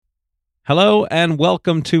Hello and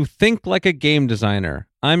welcome to Think Like a Game Designer.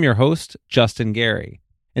 I'm your host, Justin Gary.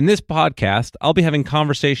 In this podcast, I'll be having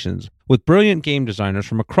conversations with brilliant game designers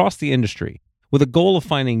from across the industry with a goal of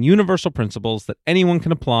finding universal principles that anyone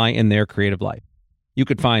can apply in their creative life. You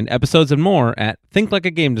could find episodes and more at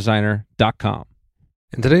thinklikeagamedesigner.com.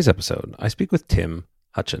 In today's episode, I speak with Tim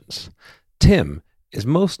Hutchings. Tim is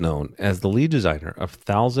most known as the lead designer of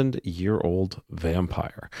Thousand-Year-Old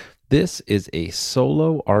Vampire. This is a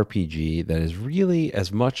solo RPG that is really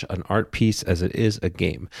as much an art piece as it is a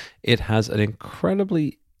game. It has an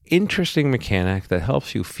incredibly interesting mechanic that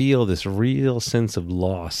helps you feel this real sense of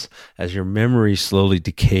loss as your memory slowly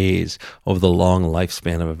decays over the long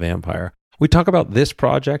lifespan of a vampire. We talk about this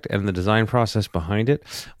project and the design process behind it.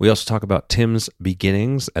 We also talk about Tim's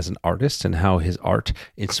beginnings as an artist and how his art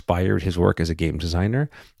inspired his work as a game designer,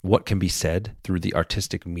 what can be said through the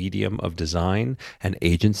artistic medium of design and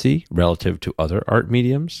agency relative to other art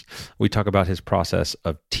mediums. We talk about his process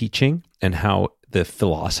of teaching and how the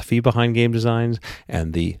philosophy behind game designs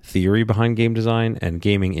and the theory behind game design and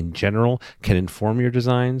gaming in general can inform your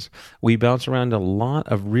designs. We bounce around a lot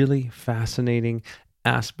of really fascinating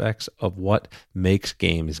aspects of what makes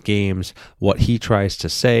games, what he tries to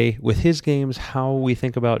say with his games, how we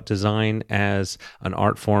think about design as an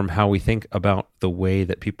art form, how we think about the way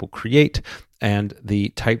that people create, and the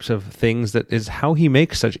types of things that is how he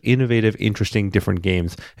makes such innovative, interesting, different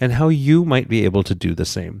games, and how you might be able to do the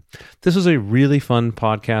same. This was a really fun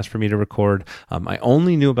podcast for me to record. I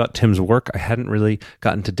only knew about Tim's work. I hadn't really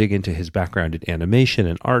gotten to dig into his background in animation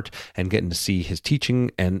and art and getting to see his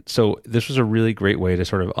teaching. And so this was a really great way to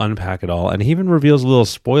sort of unpack it all. And he even reveals a little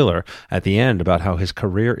spoiler at the end about how his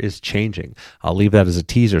career is changing. I'll leave that as a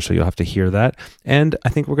teaser, so you'll have to hear that. And I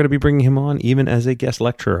think we're going to be bringing him on even as a guest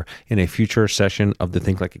lecturer in a future session of the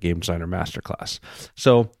Think Like a Game Designer Masterclass.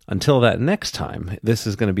 So until that next time, this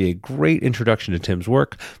is going to be a great introduction to Tim's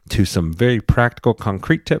work, to some very practical,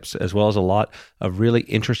 concrete tips, as well as a lot of really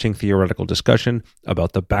interesting theoretical discussion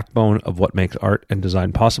about the backbone of what makes art and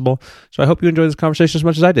design possible. So I hope you enjoyed this conversation as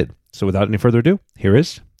much as I did. So without any further ado, here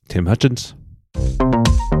is Tim Hutchings.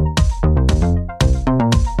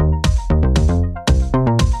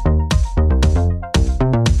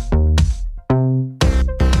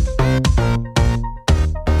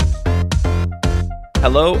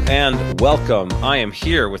 Hello and welcome. I am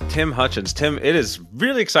here with Tim Hutchings. Tim, it is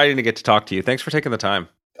really exciting to get to talk to you. Thanks for taking the time.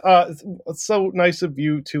 It's so nice of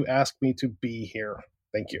you to ask me to be here.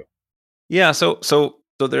 Thank you. Yeah, so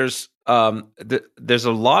there's there's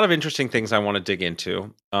a lot of interesting things I want to dig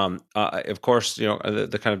into. Of course, you know,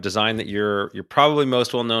 the kind of design that you're probably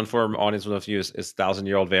most well known for, audience will know you is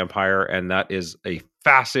Thousand-Year-Old Vampire, and that is a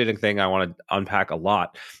fascinating thing I want to unpack a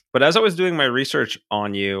lot. But as I was doing my research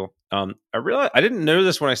on you, I realized I didn't know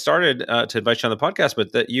this when I started to invite you on the podcast,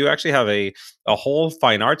 but that you actually have a whole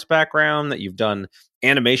fine arts background, that you've done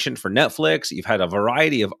animation for Netflix, you've had a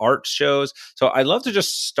variety of art shows. So I'd love to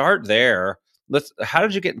just start there. How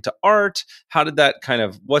did you get into art? How did that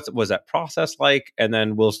what was that process like? And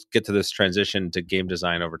then we'll get to this transition to game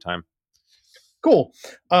design over time. Cool.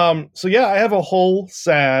 So yeah, I have a whole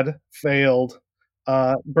sad, failed,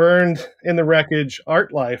 burned in the wreckage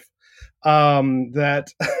art life that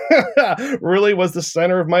really was the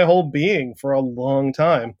center of my whole being for a long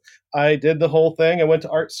time. I did the whole thing. I went to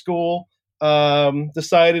art school,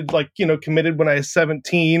 decided committed when I was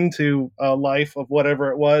 17 to a life of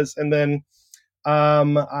whatever it was. And then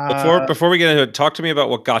before we get into it, talk to me about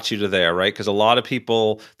what got you to there, right? Because a lot of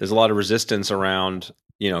people, there's a lot of resistance around,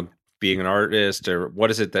 being an artist, or what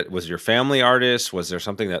is it that was your family artist? Was there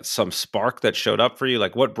some spark that showed up for you?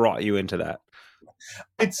 Like, what brought you into that?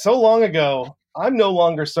 It's so long ago, I'm no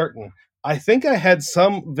longer certain. I think I had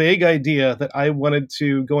some vague idea that I wanted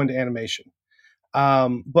to go into animation.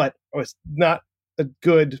 But I was not I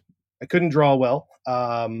couldn't draw well.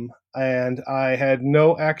 And I had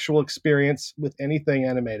no actual experience with anything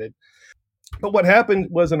animated. But what happened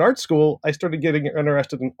was in art school, I started getting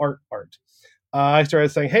interested in art. I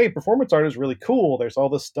started saying, hey, performance art is really cool. There's all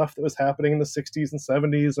this stuff that was happening in the 60s and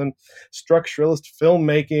 70s and structuralist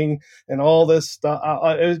filmmaking and all this stuff.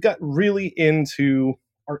 I got really into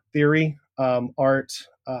art theory,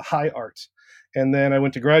 high art. And then I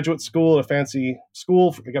went to graduate school, a fancy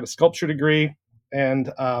school. I got a sculpture degree and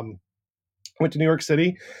went to New York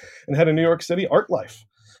City and had a New York City art life.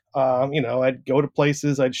 I'd go to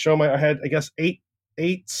places. I had, I guess, eight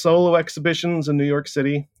solo exhibitions in New York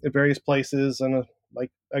City at various places, and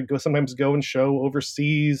I'd sometimes go and show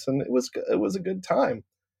overseas, and it was a good time.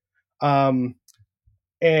 And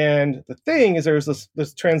the thing is, there was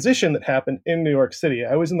this transition that happened in New York City.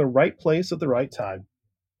 I was in the right place at the right time.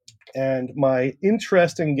 And my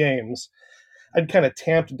interest in games, I'd kind of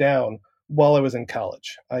tamped down while I was in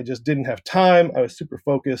college. I just didn't have time. I was super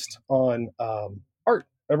focused on art,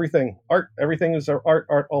 everything was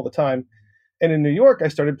art all the time. And in New York, I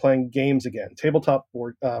started playing games again, tabletop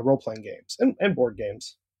board role playing games and board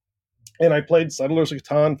games. And I played Settlers of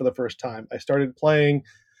Catan for the first time. I started playing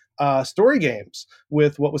story games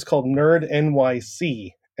with what was called Nerd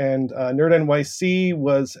NYC. And Nerd NYC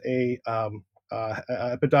was Abadiah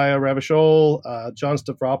Ravachol, John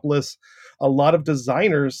Stavropoulos, a lot of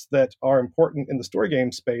designers that are important in the story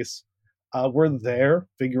game space were there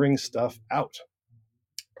figuring stuff out.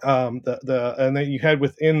 And then you had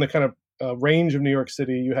within the kind of range of New York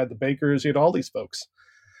City, you had the bakers, you had all these folks,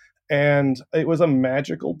 and it was a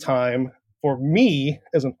magical time for me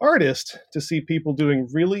as an artist to see people doing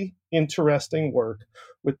really interesting work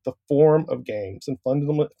with the form of games and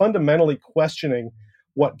fundamentally questioning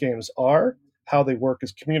what games are, how they work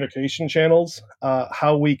as communication channels,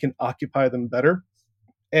 how we can occupy them better.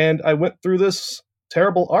 And I went through this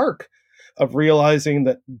terrible arc of realizing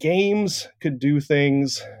that games could do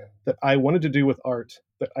things that I wanted to do with art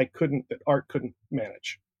that art couldn't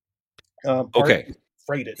manage. Art Okay. is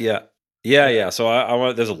freighted. Yeah. Yeah, Yeah. yeah. So I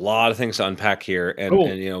want there's a lot of things to unpack here. And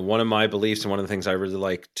Cool. one of my beliefs and one of the things I really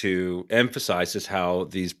like to emphasize is how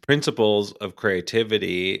these principles of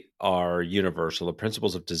creativity are universal. The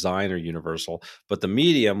principles of design are universal, but the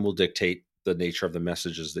medium will dictate the nature of the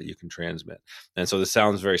messages that you can transmit. And so this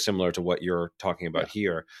sounds very similar to what you're talking Yeah. about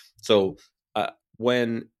here. So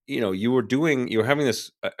when you were having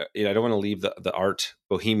this I don't want to leave the art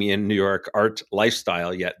bohemian New York art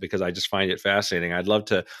lifestyle yet, because I just find it fascinating. I'd love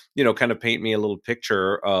to kind of paint me a little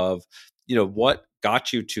picture of what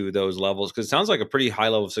got you to those levels, because it sounds like a pretty high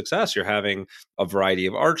level of success. You're having a variety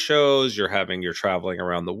of art shows, you're traveling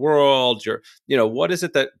around the world, what is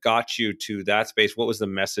it that got you to that space? What was the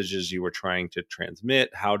messages you were trying to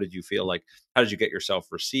transmit? How did you get yourself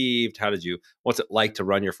received? What's it like to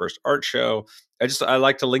run your first art show? I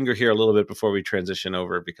like to linger here a little bit before we transition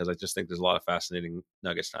over, because I just think there's a lot of fascinating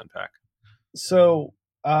nuggets to unpack. So,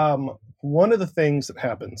 one of the things that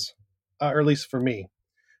happens, or at least for me,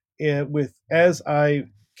 with as I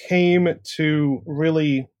came to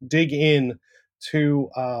really dig in to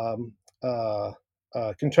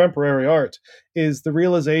contemporary art, is the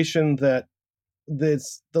realization that the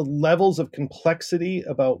levels of complexity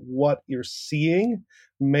about what you're seeing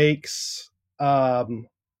makes um,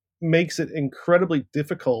 makes it incredibly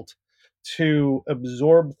difficult to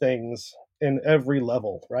absorb things in every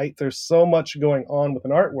level, right? There's so much going on with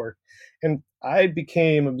an artwork. And I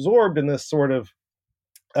became absorbed in this sort of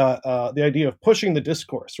the idea of pushing the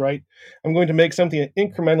discourse, right? I'm going to make something that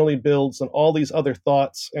incrementally builds on all these other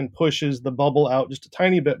thoughts and pushes the bubble out just a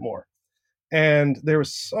tiny bit more. And there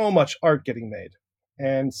was so much art getting made,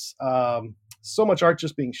 and so much art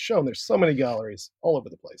just being shown. There's so many galleries all over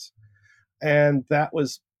the place, and that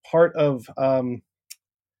was part of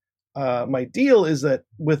my deal. Is that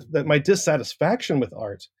with that my dissatisfaction with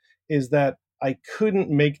art is that I couldn't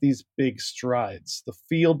make these big strides. The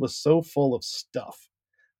field was so full of stuff,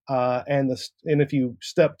 and if you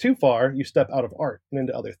step too far, you step out of art and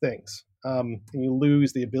into other things, and you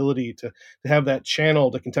lose the ability to have that channel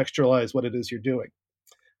to contextualize what it is you're doing.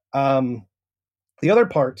 Um, the other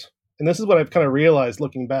part, and this is what I've kind of realized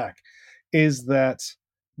looking back, is that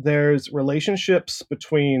there's relationships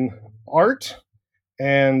between art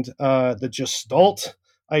and the gestalt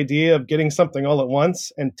idea of getting something all at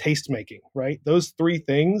once and taste making, right? Those three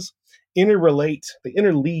things interrelate, they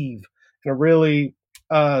interleave in a really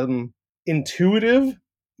intuitive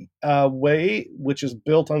way, which is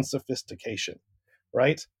built on sophistication,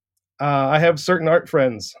 right? I have certain art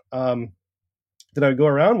friends that I would go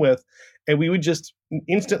around with, and we would just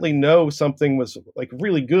instantly know something was like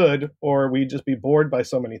really good, or we'd just be bored by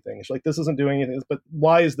so many things. Like, this isn't doing anything, but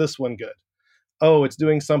why is this one good? Oh, it's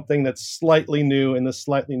doing something that's slightly new in this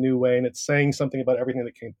slightly new way, and it's saying something about everything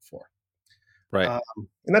that came before. Right. Um,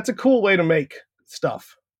 and that's a cool way to make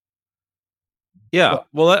stuff. Yeah. But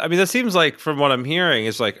Well, that seems like, from what I'm hearing,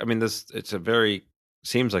 is like, this,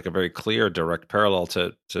 seems like a very clear direct parallel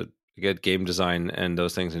to get game design and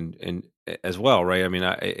those things in as well, right?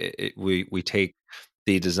 We take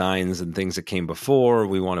the designs and things that came before,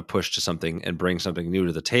 we want to push to something and bring something new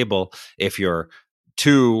to the table. If you're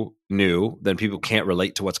too new, then people can't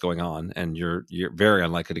relate to what's going on, and you're very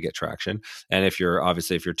unlikely to get traction. And if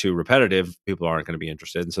you're too repetitive, people aren't going to be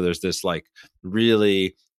interested. And so there's this like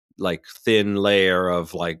really like thin layer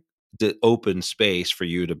of like the open space for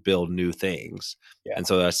you to build new things. yeah, And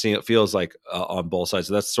so it feels like on both sides.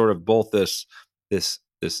 So that's sort of both this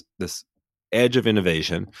edge of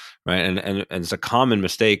innovation, right? And it's a common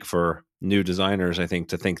mistake for new designers, I think,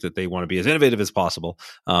 to think that they want to be as innovative as possible,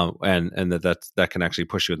 and that can actually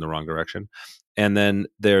push you in the wrong direction. And then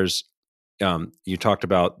there's you talked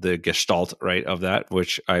about the gestalt, right, of that,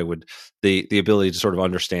 which I would the ability to sort of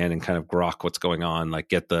understand and kind of grok what's going on, like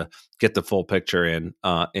get the full picture in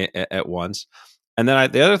at once. And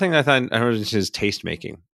then the other thing I thought I heard is taste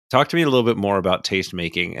making. Talk to me a little bit more about taste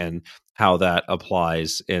making and how that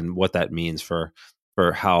applies and what that means for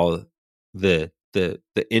how the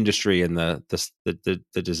industry and the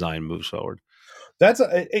design moves forward.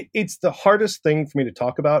 It's the hardest thing for me to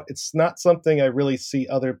talk about. It's not something I really see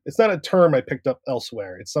it's not a term I picked up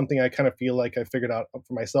elsewhere. It's something I kind of feel like I figured out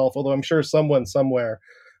for myself, although I'm sure someone somewhere,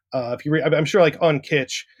 if you read, I'm sure like on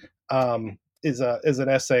Kitsch, is an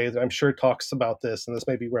essay that I'm sure talks about this, and this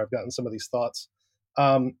may be where I've gotten some of these thoughts.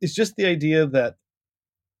 It's just the idea that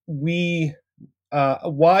we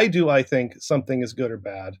why do I think something is good or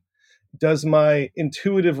bad? Does my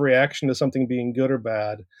intuitive reaction to something being good or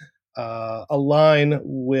bad align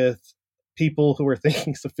with people who are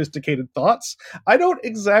thinking sophisticated thoughts? I don't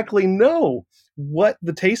exactly know what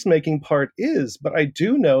the taste making part is, but I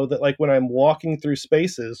do know that, like, when I'm walking through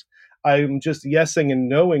spaces, I'm just yesing and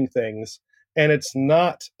knowing things, and it's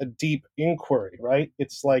not a deep inquiry, right?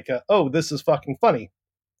 It's like, oh, this is fucking funny.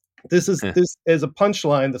 Eh, This is a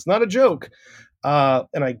punchline that's not a joke,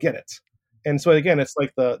 and I get it. And so again, it's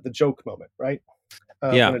like the joke moment, right?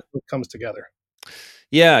 When yeah. it comes together.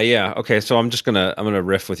 Yeah. Okay, so I'm gonna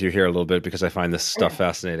riff with you here a little bit because I find this stuff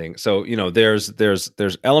fascinating. So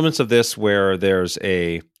there's elements of this where there's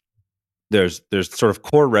sort of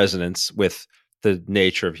core resonance with the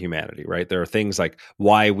nature of humanity, right? There are things like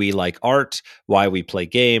why we like art, why we play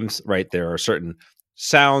games, right? There are certain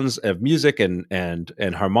sounds of music and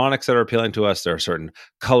harmonics that are appealing to us. There are certain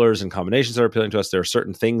colors and combinations that are appealing to us. There are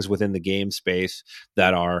certain things within the game space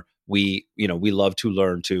that are we love to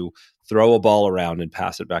learn to throw a ball around and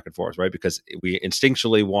pass it back and forth, right? Because we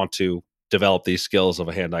instinctually want to develop these skills of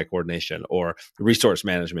a hand-eye coordination or resource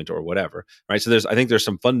management or whatever, right? So I think there's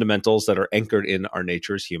some fundamentals that are anchored in our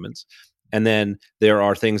nature as humans, and then there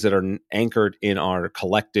are things that are anchored in our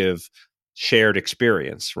collective shared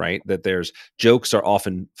experience, right? That there's jokes are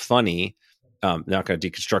often funny. Not going to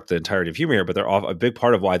deconstruct the entirety of humor here, but they're a big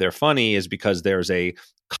part of why they're funny is because there's a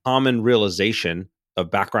common realization of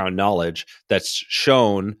background knowledge that's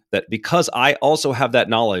shown that because I also have that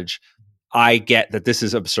knowledge, I get that this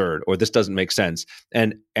is absurd or this doesn't make sense.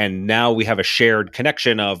 And now we have a shared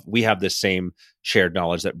connection of we have this same shared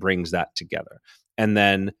knowledge that brings that together. And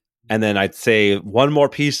then I'd say one more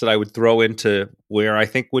piece that I would throw into where I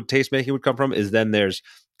think would tastemaking would come from is then there's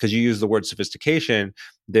because you use the word sophistication,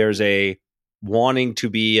 there's a wanting to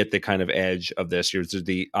be at the kind of edge of this.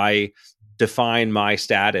 I define my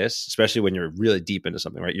status, especially when you're really deep into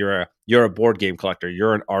something, right? You're a board game collector,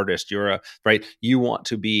 you're an artist, right. You want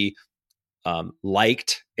to be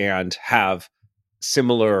liked and have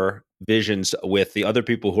similar visions with the other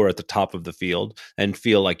people who are at the top of the field and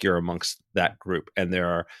feel like you're amongst that group. And there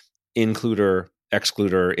are includer,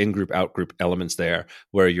 excluder, in group, out group elements there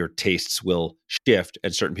where your tastes will shift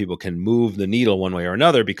and certain people can move the needle one way or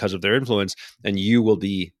another because of their influence, and you will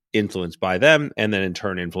be influenced by them and then in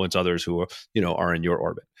turn influence others who are in your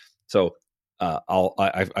orbit. So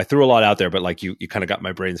I threw a lot out there, but like you kind of got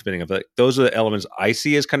my brain spinning of like those are the elements I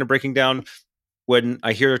see as kind of breaking down when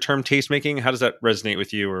I hear the term tastemaking. How does that resonate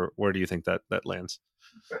with you, or where do you think that lands?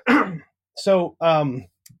 So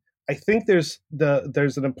I think there's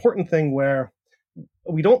an important thing where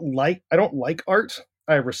I don't like art.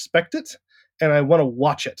 I respect it, and I want to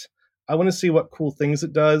watch it. I want to see what cool things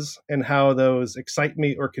it does and how those excite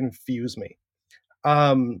me or confuse me.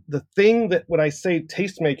 The thing that when I say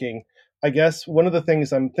tastemaking, I guess one of the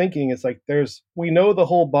things I'm thinking is like we know the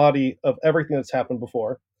whole body of everything that's happened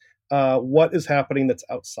before. What is happening that's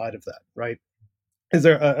outside of that, right? Is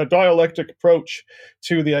there a dialectic approach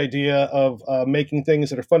to the idea of making things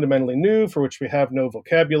that are fundamentally new for which we have no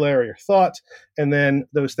vocabulary or thought, and then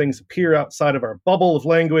those things appear outside of our bubble of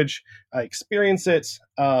language? I experience it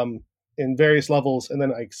in various levels, and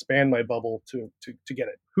then I expand my bubble to get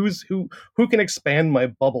it. Who can expand my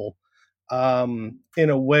bubble in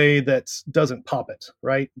a way that doesn't pop it,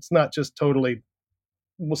 right? It's not just totally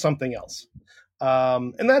something else.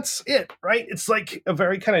 And that's it, right? It's like a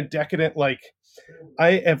very kind of decadent, like,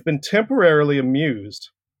 I have been temporarily amused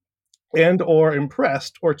and or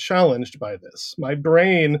impressed or challenged by this. My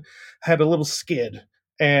brain had a little skid,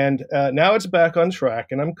 and now it's back on track,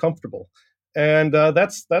 and I'm comfortable. And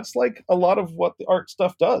that's like a lot of what the art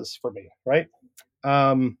stuff does for me, right?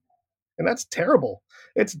 And that's terrible.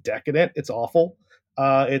 It's decadent. It's awful.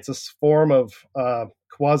 It's a form of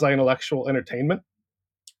quasi-intellectual entertainment,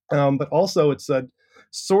 but also it's a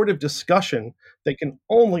sort of discussion that can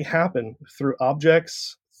only happen through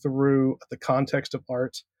objects, through the context of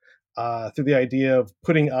art, through the idea of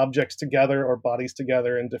putting objects together or bodies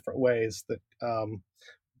together in different ways that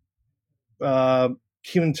uh,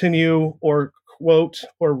 continue or quote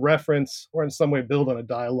or reference or in some way build on a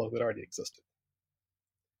dialogue that already existed.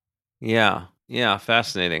 Yeah. Yeah.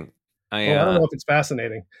 Fascinating. I Oh, I don't know if it's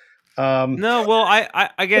fascinating. Um, No, well, I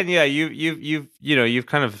again, yeah, you've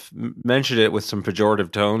kind of mentioned it with some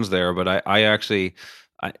pejorative tones there, but I actually,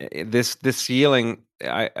 this feeling,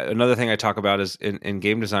 another thing I talk about is in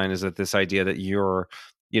game design is that this idea that you're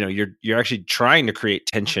actually trying to create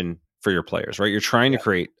tension for your players, right? You're trying to yeah.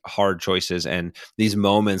 create hard choices and these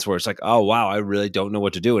moments where it's like, oh wow, I really don't know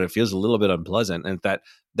what to do, and it feels a little bit unpleasant, and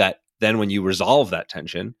that then when you resolve that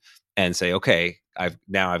tension and say, okay, I've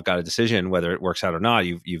got a decision whether it works out or not.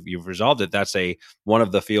 You've resolved it. That's one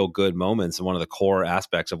of the feel good moments and one of the core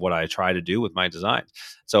aspects of what I try to do with my designs.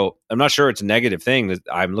 So I'm not sure it's a negative thing that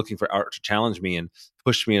I'm looking for art to challenge me and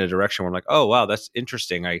push me in a direction where I'm like, oh wow, that's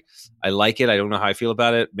interesting. I like it. I don't know how I feel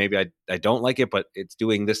about it. Maybe I don't like it, but it's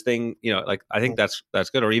doing this thing. Like I think that's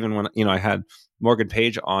good. Or even when I had Morgan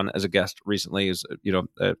Page on as a guest recently, is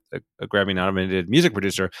a Grammy nominated music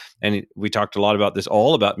producer, and we talked a lot about this.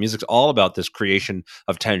 All about music's all about this creation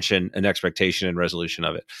of tension and expectation and resolution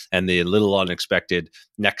of it, and the little unexpected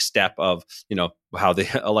next step of how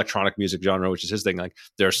the electronic music genre, which is his thing, like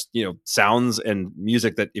there's sounds and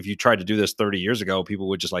music that if you tried to do this 30 years ago, people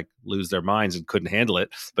would just like lose their minds and couldn't handle it.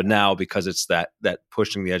 But now because it's that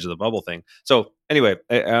pushing the edge of the bubble thing. So anyway,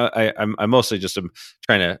 I'm mostly just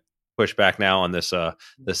trying to push back now on this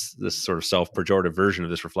sort of self pejorative version of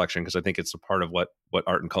this reflection, because I think it's a part of what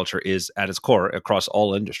art and culture is at its core across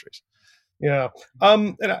all industries. Yeah.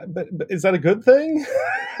 But is that a good thing?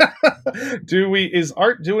 Is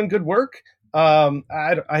art doing good work?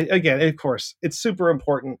 Again, of course, it's super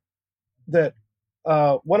important that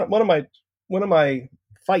one of my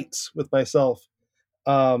fights with myself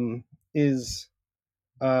um, is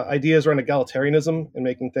ideas around egalitarianism and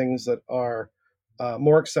making things that are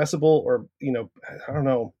more accessible, or I don't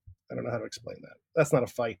know, how to explain that. That's not a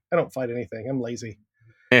fight. I don't fight anything. I'm lazy.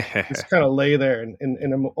 Just kind of lay there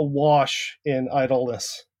and awash in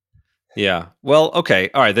idleness. Yeah. Well, okay.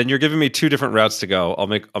 All right. Then you're giving me two different routes to go. I'll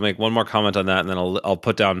make one more comment on that, and then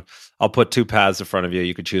I'll put two paths in front of you.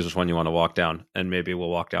 You could choose which one you want to walk down, and maybe we'll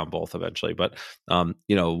walk down both eventually. But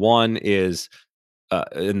one is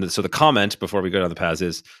so the comment before we go down the paths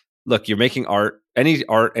is, look, you're making art, any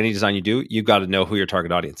design you do, you got to know who your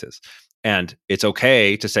target audience is. And it's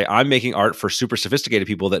okay to say, I'm making art for super sophisticated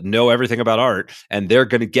people that know everything about art, and they're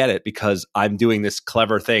going to get it because I'm doing this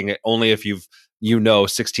clever thing. Only if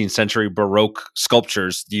 16th century Baroque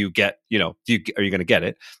sculptures do you get, are you going to get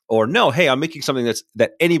it? Or no, hey, I'm making something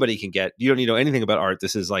that anybody can get. You don't need to know anything about art.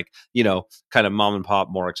 This is like, kind of mom and pop,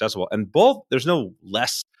 more accessible. And both, there's no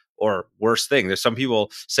less or worse thing. There's some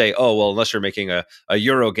people say, oh, well, unless you're making a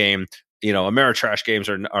Euro game, Ameritrash games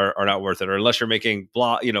are not worth it, or unless you're making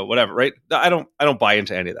blah, whatever, right? I don't buy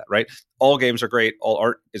into any of that, right? All games are great, all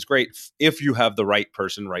art is great if you have the right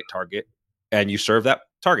person, right target, and you serve that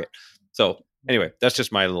target. So anyway, that's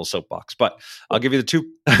just my little soapbox. But I'll give you the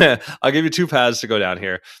two. I'll give you two paths to go down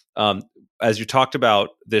here. As you talked about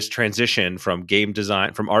this transition from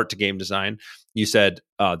art to game design, you said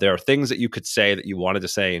there are things that you could say that you wanted to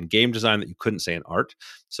say in game design that you couldn't say in art.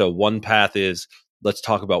 So one path is, let's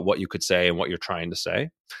talk about what you could say and what you're trying to say.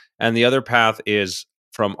 And the other path is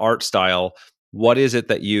from art style. What is it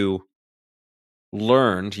that you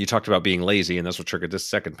learned? You talked about being lazy, and that's what triggered this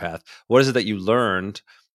second path. What is it that you learned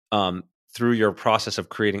um, through your process of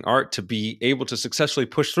creating art to be able to successfully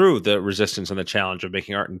push through the resistance and the challenge of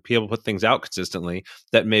making art and be able to put things out consistently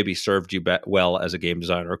that maybe served you well as a game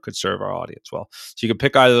designer, or could serve our audience well? So you can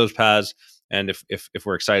pick either of those paths, and if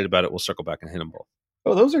we're excited about it, we'll circle back and hit them both.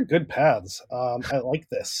 Oh, those are good paths. I like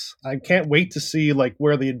this. I can't wait to see like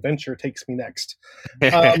where the adventure takes me next.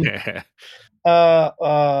 Um, uh,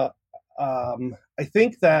 uh, I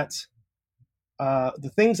think that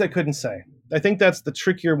the things I couldn't say. I think that's the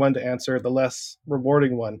trickier one to answer, the less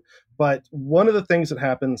rewarding one. But one of the things that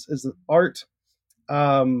happens is that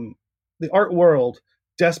um, the art world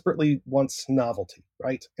desperately wants novelty,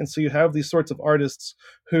 right? And so you have these sorts of artists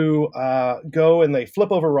who go and they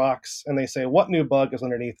flip over rocks and they say, "What new bug is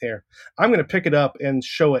underneath here? I'm going to pick it up and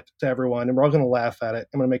show it to everyone, and we're all going to laugh at it.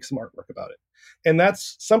 I'm going to make some artwork about it." And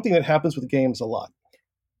that's something that happens with games a lot.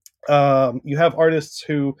 You have artists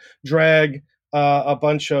who drag a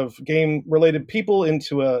bunch of game related people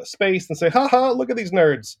into a space and say, haha, look at these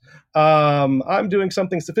nerds. I'm doing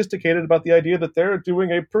something sophisticated about the idea that they're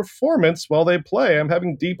doing a performance while they play. I'm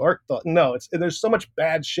having deep art thought. No, there's so much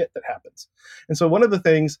bad shit that happens. And so one of the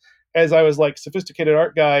things, as I was like sophisticated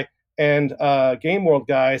art guy and game world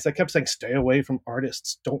guys, I kept saying, stay away from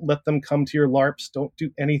artists. Don't let them come to your LARPs. Don't do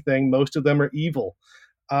anything. Most of them are evil.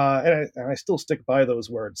 And I still stick by those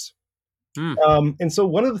words. Hmm. And so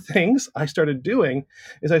one of the things I started doing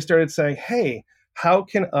is I started saying, hey, how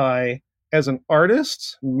can I, as an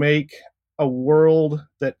artist, make a world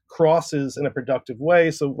that crosses in a productive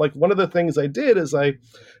way? So, like, one of the things I did is I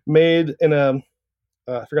made I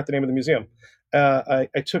forgot the name of the museum. I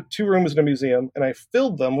took 2 rooms in a museum and I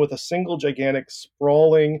filled them with a single gigantic,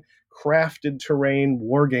 sprawling, crafted terrain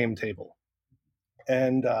war game table.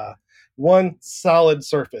 And one solid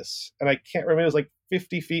surface. And I can't remember, it was like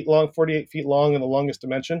 50 feet long, 48 feet long in the longest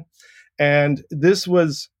dimension. And this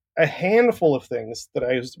was a handful of things that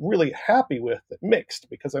I was really happy with that mixed,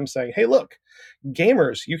 because I'm saying, hey, look,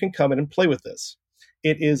 gamers, you can come in and play with this.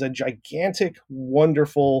 It is a gigantic,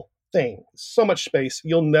 wonderful thing. So much space.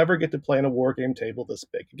 You'll never get to play in a war game table this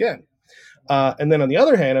big again. And then on the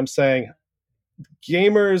other hand, I'm saying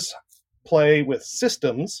gamers play with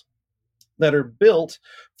systems that are built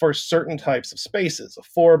for certain types of spaces. A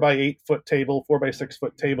 4 by 8 foot table, 4 by 6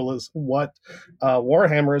 foot table is what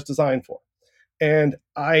Warhammer is designed for. And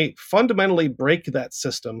I fundamentally break that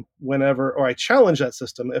system whenever, or I challenge that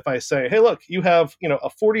system if I say, hey, look, you have, a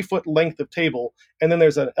 40-foot length of table, and then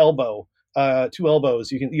there's an elbow, 2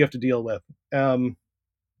 elbows you have to deal with. And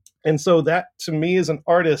so that, to me, as an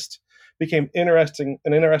artist, became an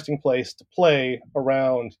interesting place to play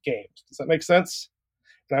around games. Does that make sense?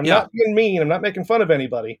 And I'm Yeah. not being mean. I'm not making fun of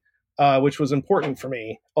anybody, which was important for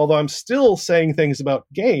me. Although I'm still saying things about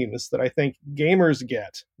games that I think gamers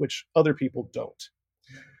get, which other people don't.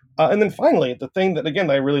 And then finally, the thing that, again,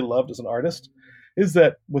 I really loved as an artist is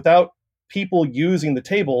that without people using the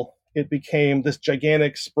table, it became this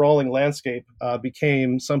gigantic, sprawling landscape,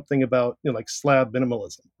 became something about, like slab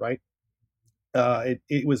minimalism, right?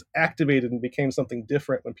 It was activated and became something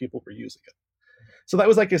different when people were using it. So that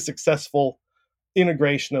was like a successful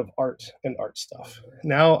integration of art and art stuff.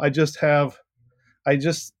 Now I just had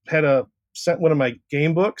sent one of my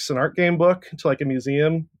game books, an art game book, to like a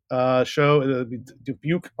museum show, the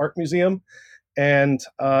Dubuque Art Museum, and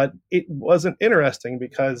it wasn't interesting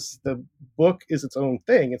because the book is its own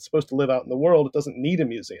thing. It's supposed to live out in the world. It doesn't need a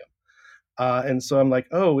museum. And so I'm like,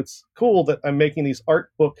 oh, it's cool that I'm making these art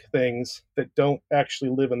book things that don't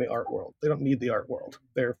actually live in the art world. They don't need the art world.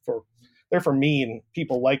 They're for me and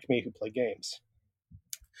people like me who play games.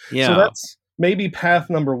 So Yeah. that's maybe path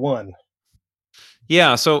number one.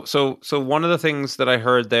 Yeah. So one of the things that I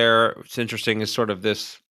heard there, it's interesting, is sort of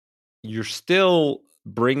this: you're still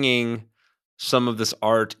bringing some of this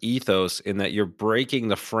art ethos in that you're breaking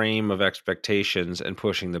the frame of expectations and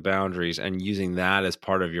pushing the boundaries and using that as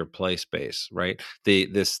part of your play space, right?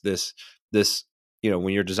 This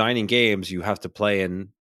when you're designing games, you have to play in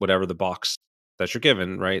whatever the box that you're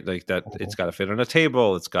given, right? Like that, it's got to fit on a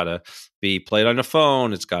table, it's got to be played on a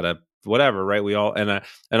phone, it's got to whatever, right? We all and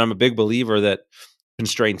I'm a big believer that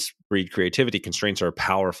constraints breed creativity. Constraints are a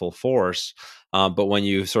powerful force, but when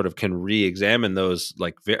you sort of can re-examine those,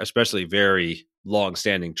 like especially very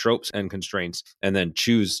long-standing tropes and constraints, and then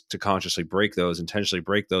choose to consciously break those, intentionally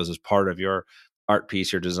break those as part of your art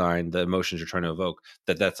piece, your design, the emotions you're trying to evoke,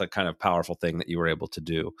 that's a kind of powerful thing that you were able to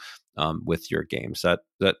do with your games. That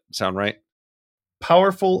sound right?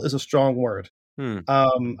 Powerful is a strong word. Hmm.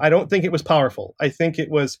 I don't think it was powerful. I think it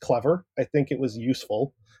was clever. I think it was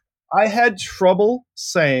useful. I had trouble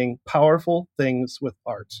saying powerful things with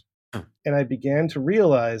art. And I began to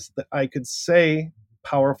realize that I could say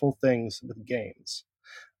powerful things with games.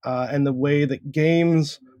 And the way that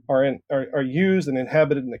games are used and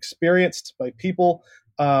inhabited and experienced by people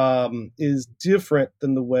is different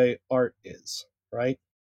than the way art is, right?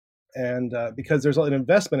 And because there's an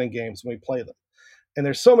investment in games when we play them. And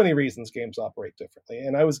there's so many reasons games operate differently.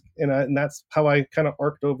 And that's how I kind of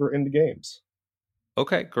arced over into games.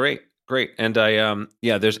 Okay, great. And I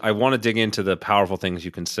want to dig into the powerful things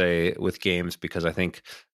you can say with games, because I think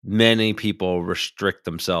many people restrict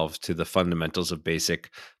themselves to the fundamentals of basic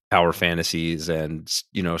power fantasies and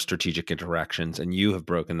strategic interactions, and you have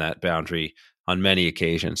broken that boundary on many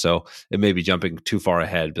occasions. So it may be jumping too far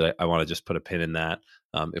ahead, but I want to just put a pin in that.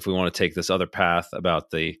 If we want to take this other path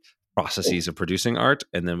about the processes of producing art,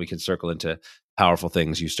 and then we can circle into powerful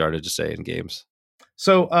things you started to say in games.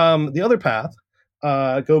 So the other path,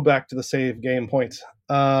 go back to the save game point,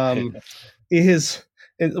 is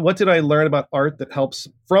what did I learn about art that helps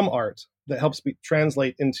from art that helps me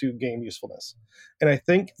translate into game usefulness. And I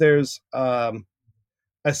think there's a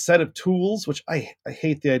set of tools, which I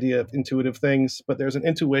hate the idea of intuitive things, but there's an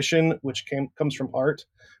intuition which comes from art,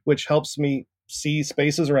 which helps me see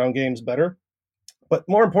spaces around games better. But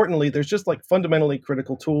more importantly, there's just like fundamentally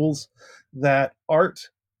critical tools that art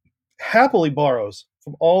happily borrows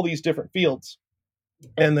from all these different fields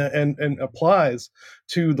and applies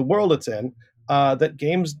to the world it's in, that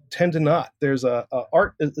games tend to not. There's a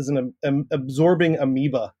art is an absorbing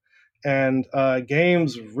amoeba, and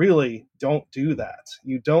games really don't do that.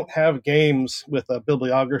 You don't have games with a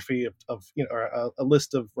bibliography of or a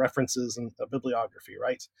list of references and a bibliography,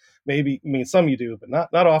 right? Maybe, I mean, some you do, but not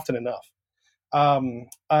often enough.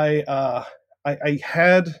 I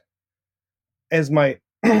had as my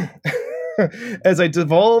as I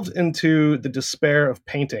devolved into the despair of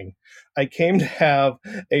painting, I came to have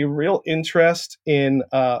a real interest in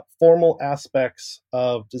formal aspects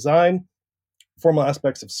of design, formal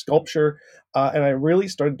aspects of sculpture, and I really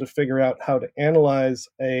started to figure out how to analyze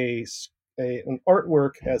an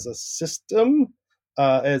artwork as a system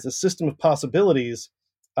of possibilities,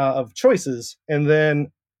 of choices, and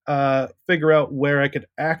then figure out where I could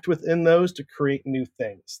act within those to create new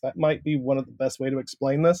things. That might be one of the best way to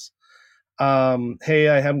explain this. Hey,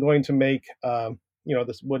 I am going to make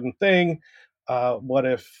this wooden thing. What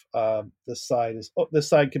if this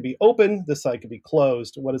side could be open, this side could be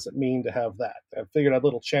closed? What does it mean to have that? I've figured out a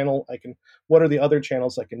little channel. What are the other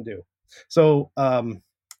channels I can do? So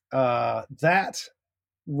that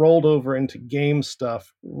rolled over into game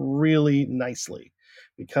stuff really nicely,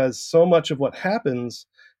 because so much of what happens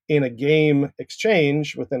in a game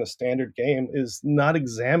exchange within a standard game is not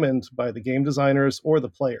examined by the game designers or the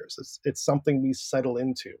players. It's something we settle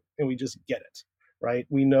into and we just get it, right?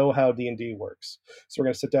 We know how D&D works. So we're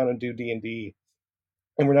going to sit down and do D&D,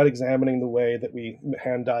 and we're not examining the way that we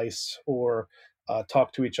hand dice or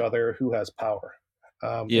talk to each other who has power.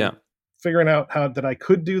 Yeah. Figuring out how that I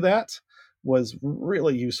could do that was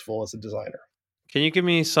really useful as a designer. Can you give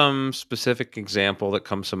me some specific example that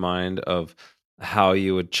comes to mind of how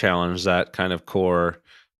you would challenge that kind of core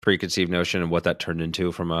preconceived notion and what that turned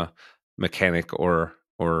into from a mechanic or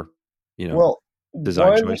Well,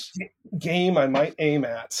 design one choice? game I might aim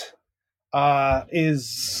at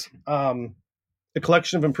is a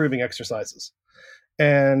collection of improving exercises.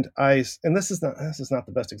 And this is not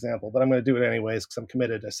the best example, but I'm going to do it anyways because I'm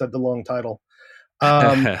committed. I said the long title.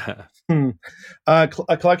 A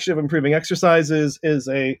collection of improving exercises is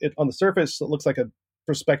on the surface, it looks like a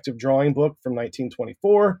perspective drawing book from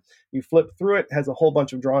 1924. You flip through it, has a whole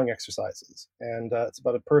bunch of drawing exercises, and it's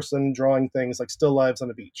about a person drawing things like still lives on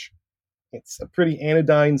a beach. It's a pretty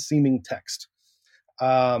anodyne seeming text.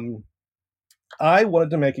 I wanted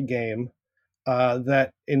to make a game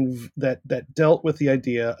that dealt with the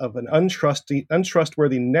idea of an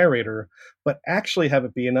untrustworthy narrator, but actually have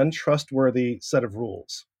it be an untrustworthy set of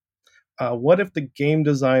rules. What if the game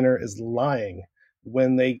designer is lying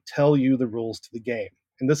when they tell you the rules to the game?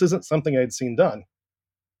 And this isn't something I'd seen done.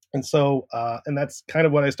 And so, and that's kind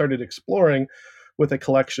of what I started exploring with a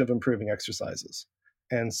collection of improving exercises.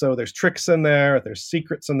 And so there's tricks in there, there's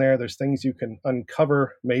secrets in there, there's things you can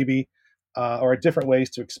uncover maybe, or different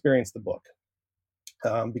ways to experience the book.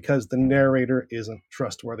 Because the narrator isn't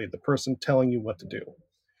trustworthy, the person telling you what to do.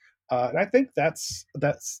 And I think that's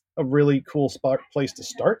a really cool place to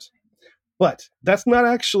start. But that's not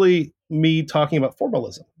actually me talking about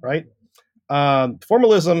formalism, right?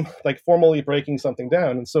 Formalism, like formally breaking something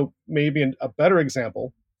down. And so maybe a better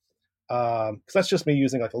example, because that's just me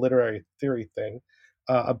using like a literary theory thing.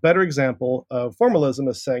 A better example of formalism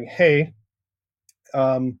is saying, hey,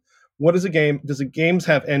 what is a game? Does games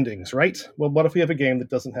have endings, right? Well, what if we have a game that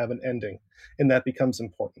doesn't have an ending? And that becomes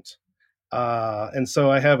important. And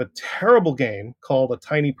so I have a terrible game called A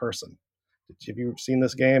Tiny Person. Have you seen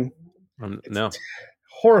this game? No.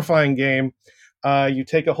 Horrifying game. You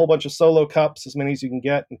take a whole bunch of solo cups, as many as you can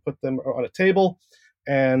get, and put them on a table.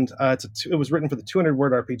 And it was written for the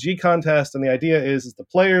 200-word RPG contest. And the idea is the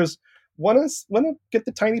players want to get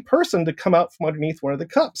the tiny person to come out from underneath one of the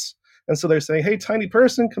cups. And so they're saying, hey, tiny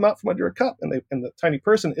person, come out from under a cup. And the tiny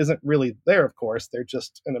person isn't really there, of course. They're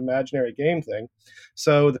just an imaginary game thing.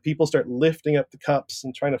 So the people start lifting up the cups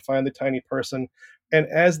and trying to find the tiny person. And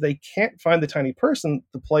as they can't find the tiny person,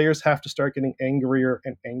 the players have to start getting angrier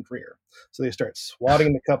and angrier. So they start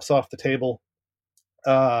swatting the cups off the table.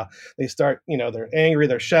 They start, they're angry,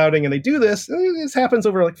 they're shouting, and they do this. This happens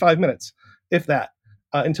over like 5 minutes, if that,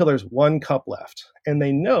 until there's one cup left. And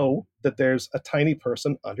they know that there's a tiny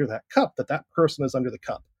person under that cup, that person is under the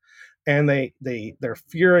cup. and they're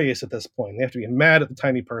furious at this point. They have to be mad at the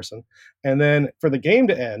tiny person, and then for the game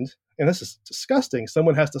to end, and this is disgusting,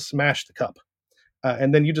 someone has to smash the cup,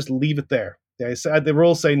 and then you just leave it there. The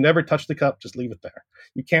rules say never touch the cup, just leave it there.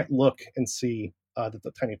 You can't look and see that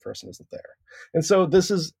the tiny person isn't there. And so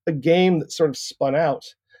this is a game that sort of spun out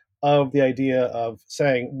of the idea of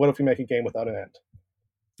saying, what if we make a game without an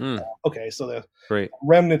end? Okay, so the Great.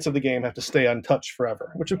 remnants of the game have to stay untouched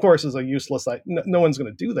forever, which of course is a useless. No one's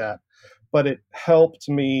going to do that, but it helped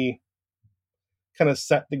me kind of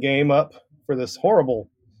set the game up for this horrible,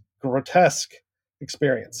 grotesque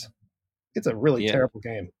experience. It's a really Yeah. terrible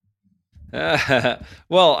game.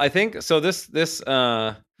 Well, I think so.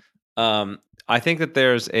 I think that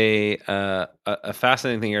there's a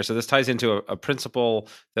fascinating thing here. So this ties into a principle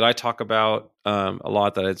that I talk about a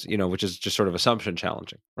lot. That it's which is just sort of assumption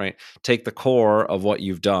challenging, right? Take the core of what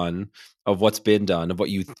you've done, of what's been done, of what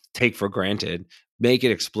you take for granted, make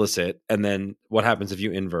it explicit, and then what happens if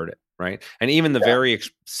you invert it, right? And even the Yeah. very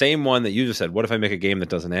same one that you just said, what if I make a game that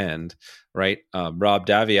doesn't end, right? Rob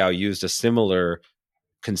Daviau used a similar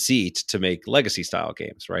conceit to make legacy style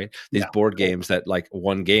games, right? These board games that like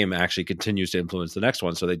one game actually continues to influence the next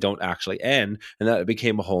one, so they don't actually end, and that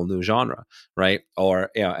became a whole new genre, right?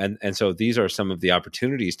 Or and so these are some of the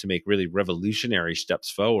opportunities to make really revolutionary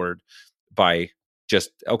steps forward by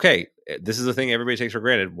just this is the thing everybody takes for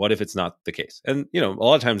granted. What if it's not the case? And a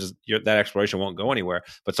lot of times that exploration won't go anywhere,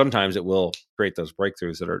 but sometimes it will create those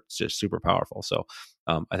breakthroughs that are just super powerful. So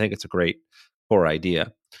I think it's a great core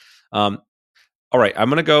idea. All right, I'm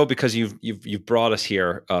going to go because you've brought us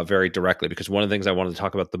here very directly, because one of the things I wanted to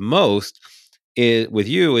talk about the most with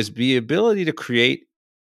you is the ability to create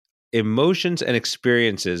emotions and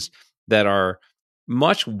experiences that are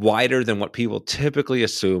much wider than what people typically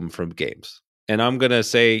assume from games. And I'm going to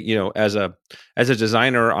say, as a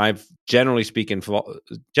designer, I've generally speaking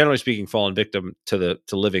fallen victim to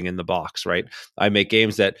living in the box, right? I make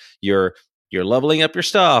games that you're leveling up your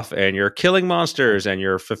stuff and you're killing monsters and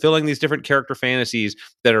you're fulfilling these different character fantasies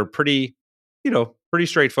that are pretty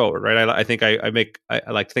straightforward, right? I think I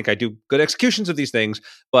like to think I do good executions of these things,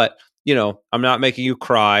 but I'm not making you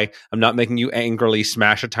cry. I'm not making you angrily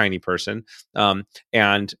smash a tiny person.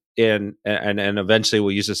 And eventually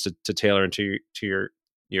we'll use this to tailor into your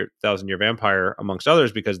 1,000-Year Vampire, amongst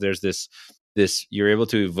others, because there's this you're able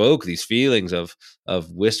to evoke these feelings of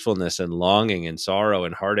wistfulness and longing and sorrow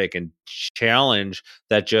and heartache and challenge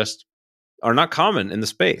that just are not common in the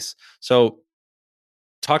space. So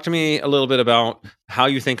talk to me a little bit about how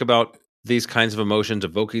you think about these kinds of emotions,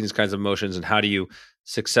 evoking these kinds of emotions, and how do you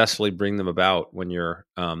successfully bring them about when you're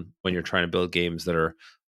trying to build games that are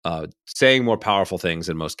saying more powerful things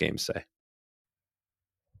than most games say.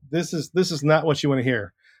 This is not what you want to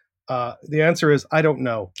hear. The answer is I don't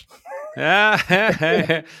know. That's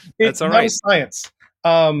all not a right. science.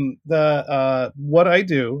 What I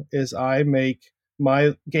do is I make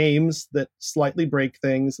my games that slightly break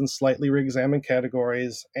things and slightly re-examine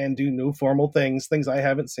categories and do new formal things I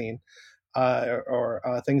haven't seen,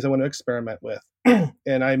 or things I want to experiment with.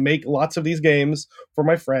 And I make lots of these games for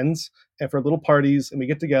my friends and for little parties, and we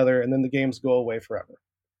get together, and then the games go away forever.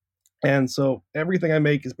 And so everything I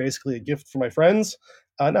make is basically a gift for my friends.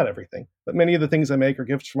 Not everything, but many of the things I make are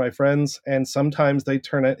gifts for my friends, and sometimes they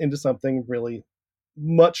turn it into something really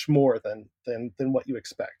much more than what you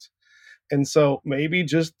expect. And so maybe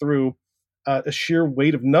just through a sheer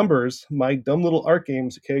weight of numbers, my dumb little art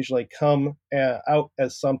games occasionally come out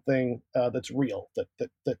as something that's real,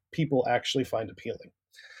 that people actually find appealing.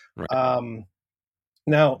 Right.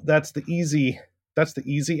 Now that's the easy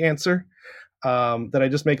answer. That I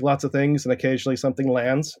just make lots of things and occasionally something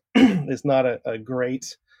lands is not a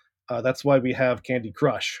great. That's why we have Candy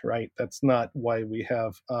Crush, right? That's not why we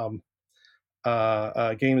have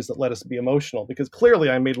games that let us be emotional, because clearly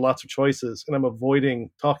I made lots of choices and I'm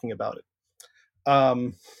avoiding talking about it.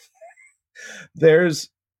 There's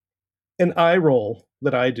an eye roll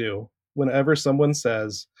that I do whenever someone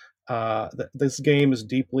says that this game is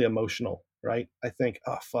deeply emotional, right? I think,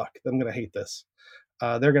 oh, fuck, I'm going to hate this.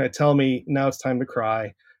 They're going to tell me now it's time to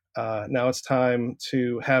cry. Now it's time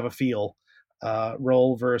to have a feel,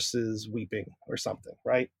 roll versus weeping or something,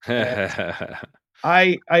 right? And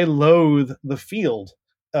I loathe the field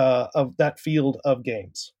of that field of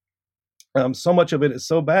games. So much of it is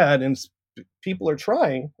so bad, and people are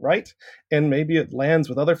trying, right? And maybe it lands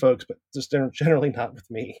with other folks, but just generally not with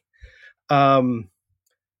me.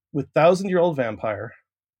 With 1,000-Year Vampire,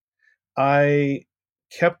 I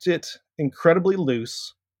kept it incredibly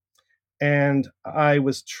loose, and I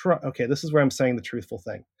was okay, this is where I'm saying the truthful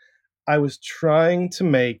thing. I was trying to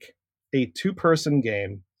make a two-person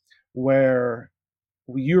game where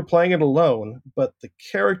you're playing it alone, but the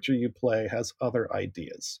character you play has other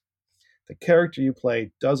ideas. The character you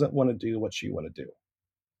play doesn't want to do what you want to do.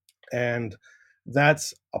 And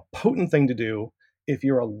that's a potent thing to do if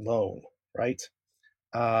you're alone, right?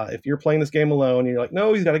 If you're playing this game alone, and you're like,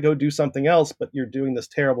 no, he's got to go do something else, but you're doing this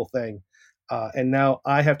terrible thing. And now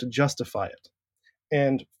I have to justify it.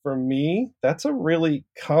 And for me, that's a really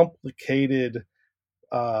complicated,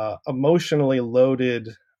 emotionally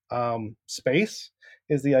loaded space.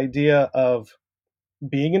 Is the idea of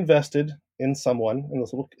being invested in someone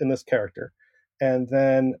in this character, and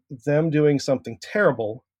then them doing something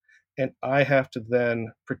terrible, and I have to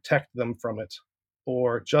then protect them from it,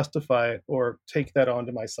 or justify it, or take that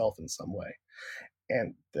onto myself in some way.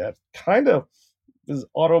 And that kind of is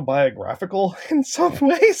autobiographical in some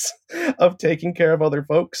ways of taking care of other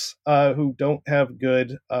folks who don't have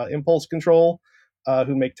good impulse control,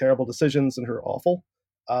 who make terrible decisions and who are awful.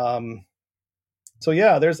 So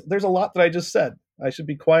yeah, there's a lot that I just said. I should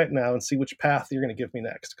be quiet now and see which path you're going to give me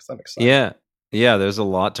next because I'm excited. Yeah. Yeah, there's a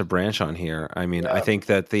lot to branch on here. I mean, I Yeah. think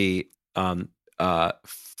that the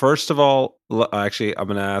first of all, actually, I'm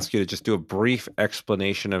going to ask you to just do a brief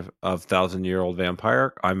explanation of Thousand Year Old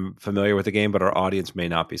Vampire. I'm familiar with the game, but our audience may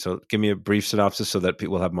not be. So, give me a brief synopsis so that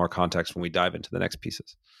people have more context when we dive into the next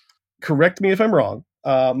pieces. Correct me if I'm wrong.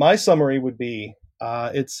 My summary would be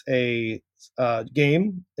it's a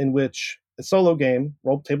game in which a solo game,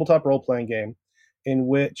 tabletop role playing game, in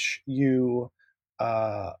which you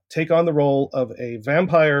take on the role of a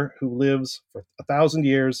vampire who lives for 1,000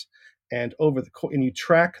 years, and and you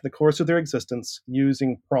track the course of their existence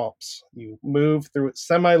using prompts. You move through it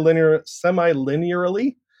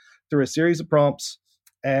semi-linearly through a series of prompts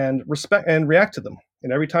and react to them.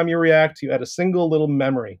 And every time you react, you add a single little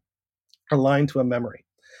memory aligned to a memory.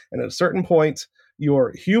 And at a certain point,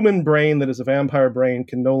 your human brain, that is a vampire brain,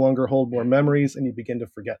 can no longer hold more memories, and you begin to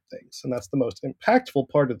forget things. And that's the most impactful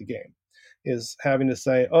part of the game, is having to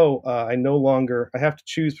say, I have to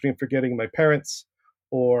choose between forgetting my parents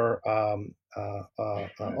or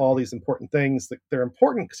all these important things. That they're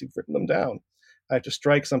important because you've written them down. I have to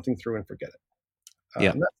strike something through and forget it.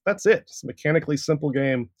 Yeah. That's it. It's a mechanically simple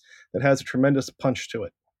game that has a tremendous punch to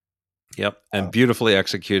it. Yep, and beautifully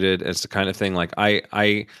executed. It's the kind of thing like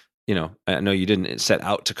I know you didn't set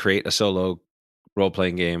out to create a solo role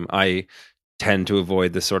playing game. I tend to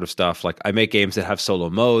avoid this sort of stuff. Like I make games that have solo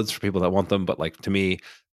modes for people that want them, but like to me,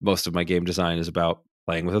 most of my game design is about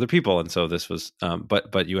playing with other people. And so this was,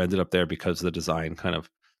 but you ended up there because the design kind of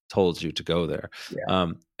told you to go there. Yeah.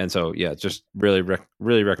 And so yeah, just really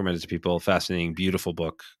really recommend it to people. Fascinating, beautiful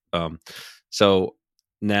book. So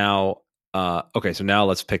now, okay, so now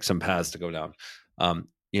let's pick some paths to go down.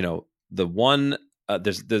 The one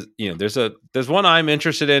there's one I'm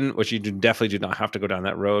interested in, which you definitely do not have to go down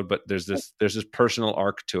that road, but there's this personal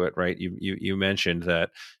arc to it, right? You mentioned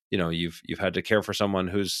that you've had to care for someone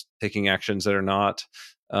who's taking actions that are not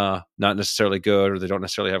necessarily good, or they don't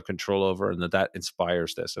necessarily have control over, and that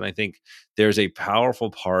inspires this. And I think there's a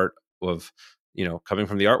powerful part of coming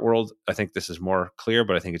from the art world. I think this is more clear,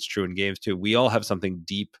 but I think it's true in games too. We all have something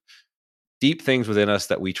deep things within us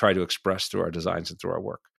that we try to express through our designs and through our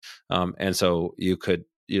work. And so you could,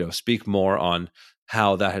 speak more on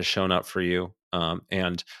how that has shown up for you,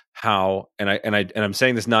 and how. And I'm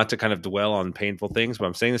saying this not to kind of dwell on painful things, but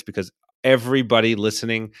I'm saying this because everybody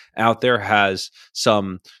listening out there has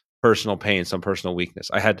some personal pain, some personal weakness.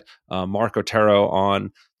 I had Mark Otero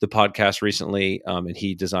on the podcast recently, and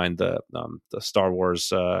he designed the Star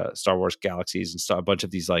Wars Galaxies and a bunch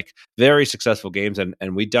of these like very successful games,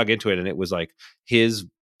 and we dug into it, and it was like his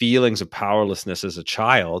feelings of powerlessness as a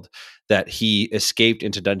child, that he escaped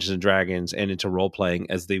into Dungeons and Dragons and into role playing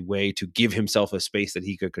as the way to give himself a space that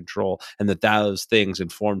he could control, and that those things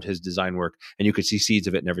informed his design work, and you could see seeds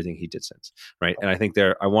of it in everything he did since, right? And I think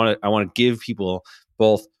I want to give people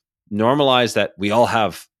both normalize that we all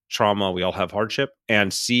have trauma, we all have hardship,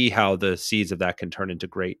 and see how the seeds of that can turn into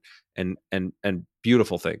great and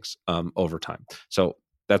beautiful things over time. So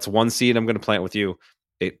that's one seed I'm going to plant with you.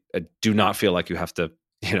 I do not feel like you have to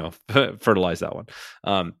fertilize that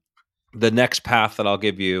one. The next path that I'll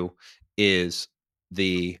give you is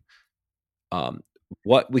the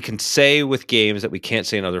what we can say with games that we can't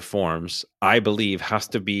say in other forms. I believe has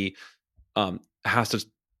to,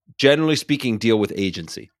 generally speaking, deal with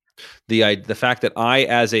agency. The fact that I,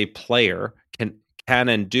 as a player, can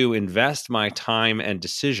and do invest my time and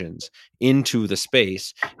decisions into the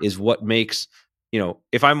space is what makes,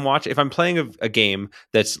 if I'm playing a game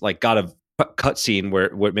that's like got a cutscene where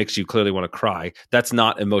what makes you clearly want to cry, that's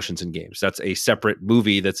not emotions in games. That's a separate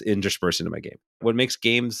movie that's interspersed into my game. What makes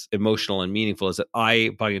games emotional and meaningful is that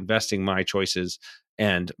by investing my choices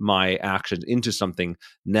and my actions into something,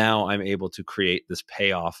 now I'm able to create this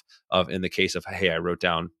payoff of, in the case of, hey, I wrote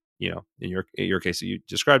down, in your case that you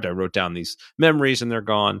described, I wrote down these memories and they're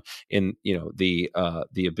gone. In the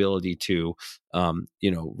ability to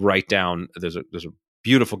write down, there's a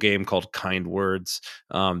beautiful game called Kind Words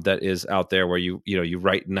that is out there, where you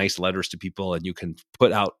write nice letters to people and you can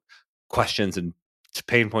put out questions and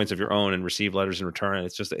pain points of your own and receive letters in return. And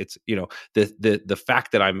the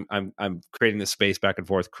fact that I'm creating this space back and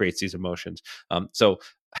forth creates these emotions. So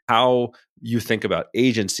how you think about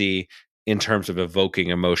agency in terms of evoking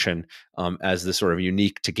emotion as this sort of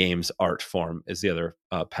unique to games art form is the other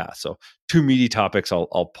path. So two meaty topics.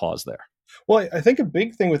 I'll pause there. Well, I think a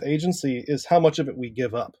big thing with agency is how much of it we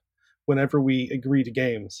give up whenever we agree to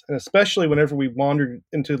games, and especially whenever we wandered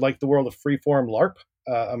into like the world of freeform LARP,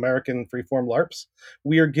 American freeform LARPs.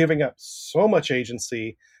 We are giving up so much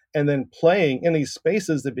agency, and then playing in these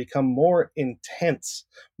spaces that become more intense,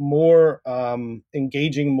 more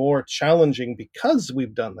engaging, more challenging because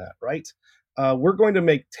we've done that, right? We're going to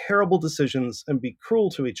make terrible decisions and be cruel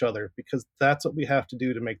to each other because that's what we have to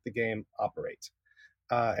do to make the game operate.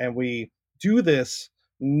 And we do this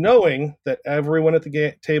knowing that everyone at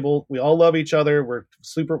the table, we all love each other. We want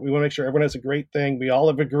to make sure everyone has a great thing. We all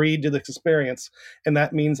have agreed to this experience. And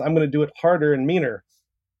that means I'm going to do it harder and meaner.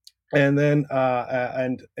 And then,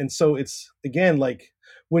 and so it's, again, like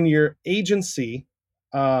when your agency,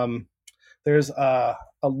 there's a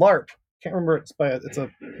LARP, can't remember, it's a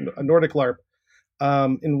Nordic LARP,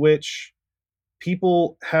 in which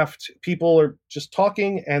people are just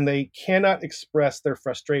talking and they cannot express their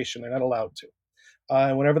frustration. They're not allowed to.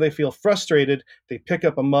 And whenever they feel frustrated, they pick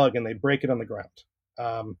up a mug and they break it on the ground.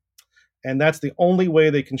 And that's the only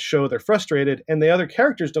way they can show they're frustrated. And the other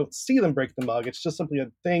characters don't see them break the mug. It's just simply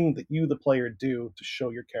a thing that you, the player, do to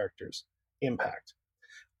show your character's impact.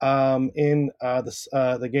 In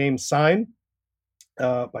the game Sign,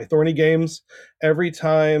 by Thorny Games, every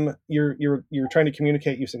time you're trying to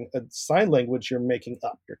communicate using a sign language you're making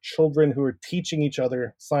up. Your children who are teaching each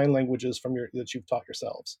other sign languages that you've taught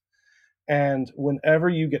yourselves. And whenever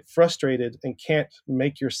you get frustrated and can't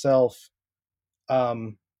make yourself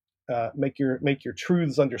make your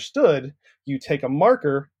truths understood, you take a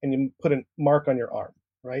marker and you put a mark on your arm,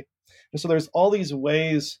 right? And so there's all these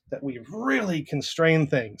ways that we really constrain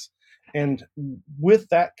things. And with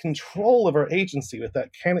that control of our agency, with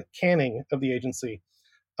that canning of the agency,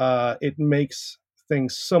 it makes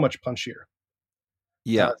things so much punchier.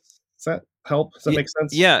 Yeah. Does that help? Does that make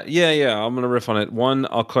sense? Yeah. I'm going to riff on it. One,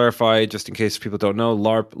 I'll clarify just in case people don't know,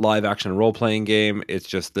 LARP, live action role playing game. It's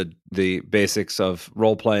just the basics of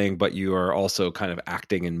role playing, but you are also kind of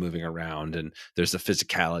acting and moving around, and there's a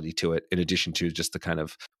physicality to it in addition to just the kind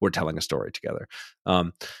of, we're telling a story together.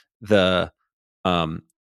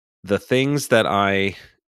 The things that I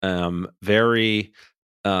am very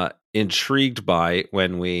intrigued by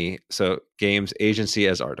so games agency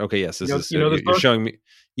as art. Okay, yes, you're showing me.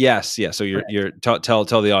 Yes. So you're tell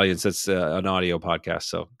the audience it's an audio podcast.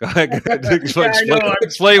 So go ahead,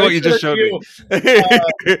 explain what you just showed me.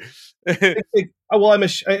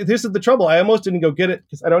 This is the trouble. I almost didn't go get it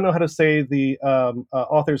because I don't know how to say the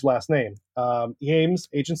author's last name. James,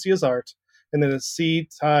 agency is art, and then it's C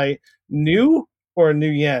Tai New or New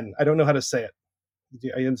Yen. I don't know how to say it.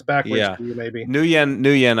 It's backwards for you, maybe. New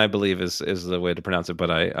Yen, I believe is the way to pronounce it. But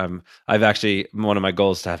I've actually, one of my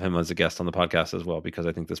goals is to have him as a guest on the podcast as well, because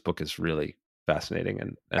I think this book is really fascinating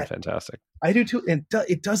and fantastic. I do too, and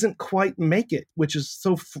it doesn't quite make it, which is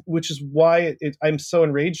why I'm so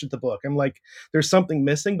enraged at the book. I'm like, there's something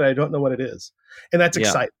missing, but I don't know what it is, and that's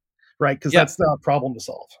exciting, right? Because that's the problem to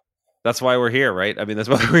solve. That's why we're here, right? I mean, that's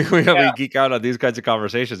why we geek out on these kinds of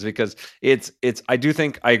conversations, because it's. I do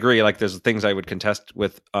think I agree. Like, there's things I would contest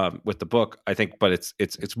with the book, I think, but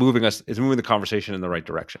it's moving the conversation in the right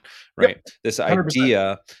direction, right? Yep. This 100%.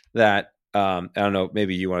 Idea that I don't know,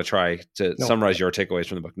 maybe you want to try to summarize your takeaways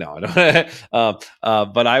from the book. No, I don't.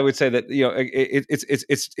 But I would say that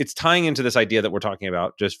it's tying into this idea that we're talking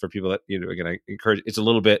about, just for people that again, I encourage. It's a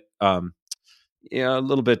little bit. A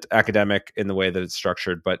little bit academic in the way that it's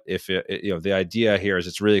structured, but if the idea here is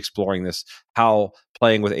it's really exploring this, how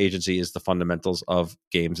playing with agency is the fundamentals of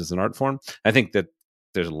games as an art form. I think that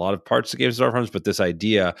there's a lot of parts to games as art forms, but this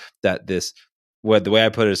idea that the way I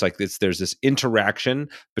put it is like this: there's this interaction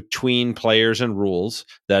between players and rules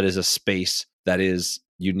that is a space that is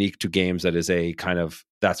unique to games. That is a kind of,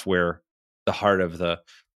 that's where the heart of the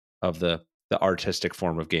artistic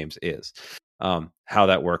form of games is. How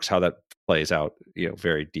that works, how that plays out,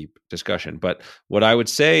 very deep discussion. But what I would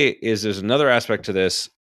say is there's another aspect to this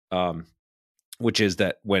which is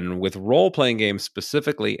that when with role playing games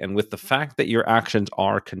specifically, and with the fact that your actions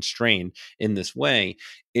are constrained in this way,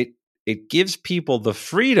 it it gives people the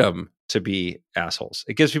freedom to be assholes.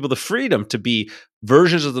 It gives people the freedom to be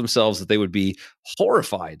versions of themselves that they would be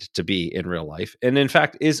horrified to be in real life, and in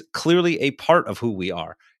fact is clearly a part of who we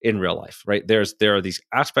are in real life. Right? There are these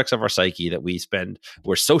aspects of our psyche that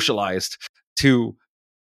we're socialized to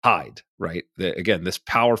hide. Right? Again, this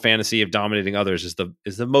power fantasy of dominating others is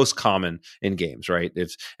the most common in games. Right?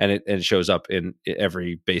 It shows up in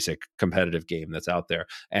every basic competitive game that's out there.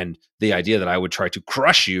 And the idea that I would try to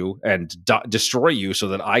crush you and destroy you so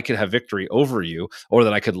that I could have victory over you, or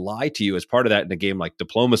that I could lie to you as part of that in a game like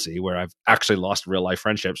Diplomacy, where I've actually lost real life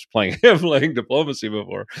friendships playing playing Diplomacy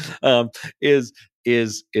before, um, is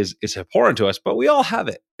is abhorrent to us. But we all have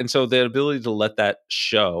it, and so the ability to let that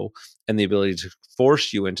show, and the ability to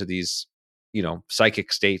force you into these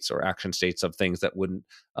psychic states or action states of things that wouldn't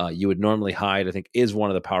you would normally hide, I think is one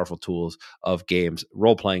of the powerful tools of games,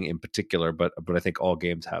 role playing in particular, but I think all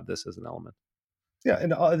games have this as an element. Yeah,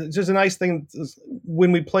 and it's just a nice thing is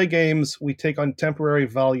when we play games, we take on temporary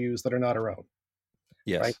values that are not our own.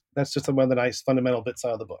 Right? Yes. That's just one of the nice fundamental bits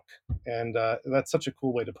out of the book, and that's such a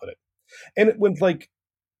cool way to put it. And when like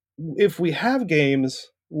if we have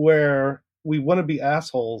games where we want to be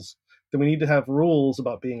assholes, then we need to have rules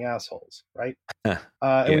about being assholes, right? And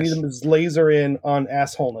we need Yes. them to laser in on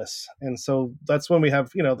assholeness. And so that's when we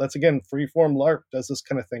have, that's again, freeform LARP does this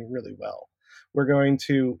kind of thing really well. We're going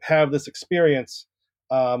to have this experience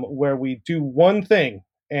where we do one thing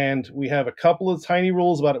and we have a couple of tiny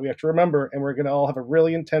rules about it we have to remember, and we're going to all have a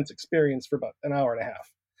really intense experience for about an hour and a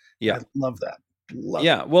half. Yeah. I love that. Love it.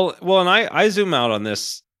 Yeah. Well, and I zoom out on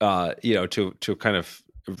this, to kind of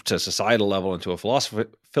to societal level and to a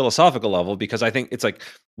philosophical level, because I think it's like,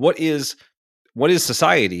 what is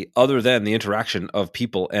society other than the interaction of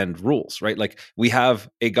people and rules, right? Like, we have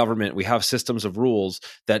a government, we have systems of rules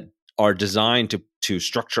that are designed to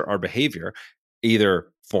structure our behavior, either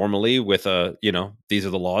formally with these are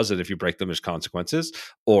the laws that if you break them there's consequences,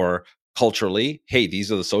 or culturally, hey,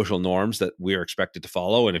 these are the social norms that we're expected to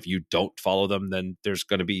follow, and if you don't follow them then there's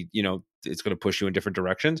going to be, it's going to push you in different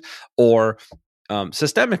directions, or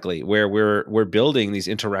systemically, where we're building these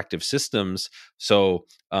interactive systems, so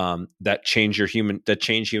that change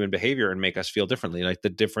human behavior and make us feel differently. Like the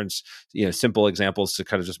difference, simple examples to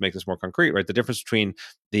kind of just make this more concrete, right? The difference between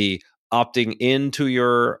the opting into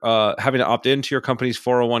your having to opt into your company's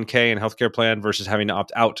 401k and healthcare plan versus having to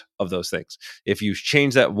opt out of those things. If you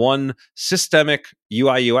change that one systemic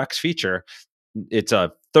UI UX feature, it's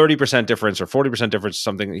a 30% difference or 40% difference,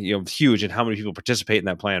 something huge in how many people participate in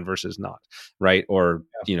that plan versus not, right? Or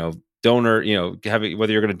donor, having,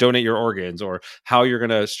 whether you're going to donate your organs, or how you're going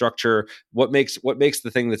to structure what makes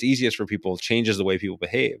the thing that's easiest for people changes the way people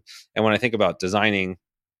behave. And when I think about designing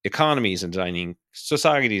economies and designing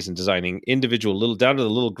societies and designing individual little down to the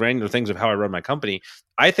little granular things of how I run my company,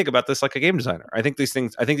 I think about this like a game designer. I think these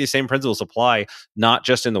same principles apply not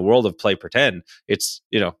just in the world of play pretend. It's,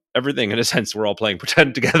 everything in a sense. We're all playing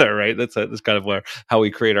pretend together, right? That's kind of how we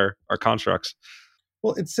create our constructs.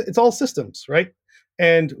 Well, it's all systems, right?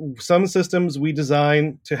 And some systems we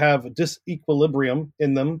design to have disequilibrium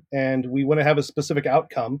in them, and we want to have a specific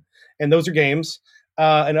outcome, and those are games.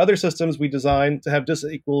 And other systems we design to have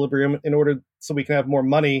disequilibrium in order so we can have more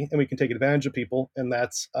money and we can take advantage of people, and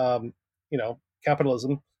that's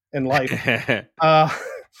capitalism and life. Uh,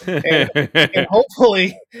 and and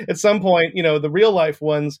hopefully at some point, the real life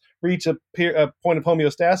ones reach a point of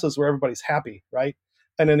homeostasis where everybody's happy, right?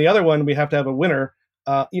 And then the other one, we have to have a winner.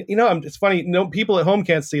 It's funny. No, people at home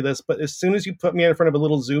can't see this, but as soon as you put me in front of a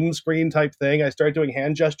little Zoom screen type thing, I start doing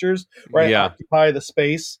hand gestures where I Yeah. occupy the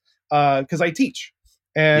space because I teach,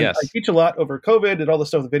 and I Yes. teach a lot over COVID and all the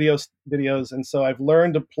stuff with videos, and so I've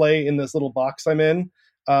learned to play in this little box I'm in,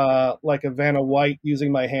 like a Vanna White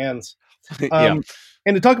using my hands. Yeah.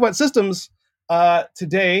 And to talk about systems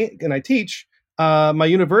today, and I teach. My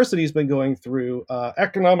university has been going through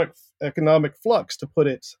economic flux, to put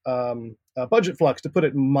it, budget flux, to put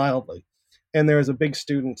it mildly. And there is a big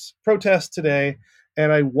student protest today,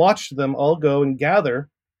 and I watched them all go and gather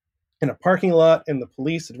in a parking lot, and the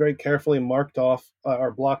police had very carefully marked off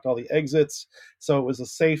or blocked all the exits, so it was a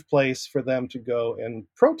safe place for them to go and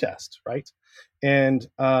protest, right? And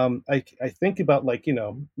I think about, like,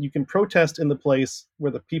 you can protest in the place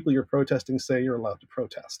where the people you're protesting say you're allowed to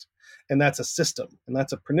protest, and that's a system, and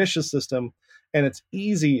that's a pernicious system, and it's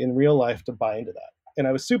easy in real life to buy into that. And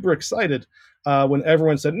I was super excited when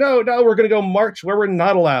everyone said, no, we're going to go march where we're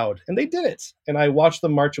not allowed, and they did it, and I watched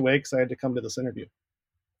them march away because I had to come to this interview.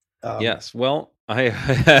 Yes. Well,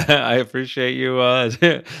 I I appreciate you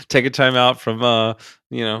taking time out from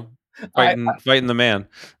you know I, fighting the man.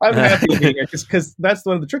 I'm happy to be here because that's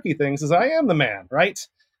one of the tricky things is I am the man, right?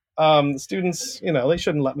 The students, they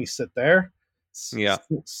shouldn't let me sit there, Yeah.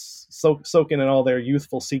 soaking in all their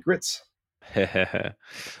youthful secrets.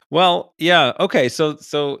 Well, yeah. Okay. So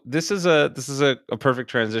this is a perfect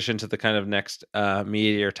transition to the kind of next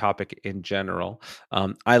media topic in general.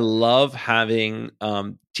 I love having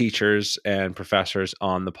teachers and professors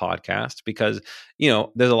on the podcast because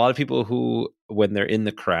there's a lot of people who, when they're in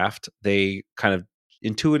the craft, they kind of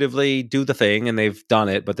intuitively do the thing and they've done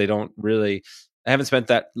it, but they don't really. I haven't spent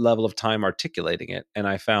that level of time articulating it, and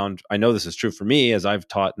I know this is true for me as I've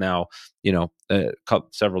taught now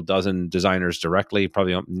several dozen designers directly,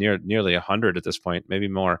 probably nearly 100 at this point, maybe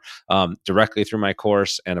more, directly through my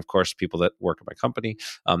course, and of course people that work at my company.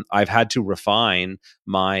 I've had to refine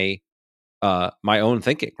my own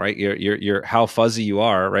thinking, right? Your how fuzzy you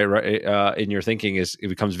are, right, in your thinking it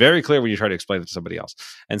becomes very clear when you try to explain it to somebody else.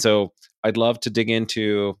 And so I'd love to dig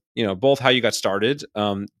into both how you got started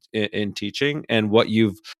in teaching and what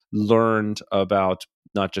you've learned about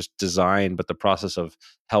not just design but the process of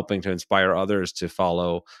helping to inspire others to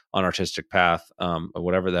follow an artistic path, or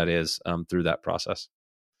whatever that is, through that process.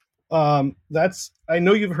 That's I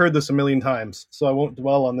know you've heard this a million times, so I won't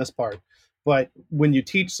dwell on this part. But when you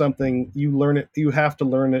teach something, you learn it. You have to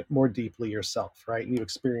learn it more deeply yourself, right? And you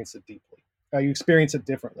experience it deeply. You experience it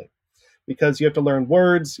differently because you have to learn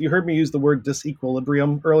words. You heard me use the word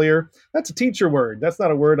disequilibrium earlier. That's a teacher word. That's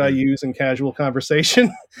not a word I Mm. use in casual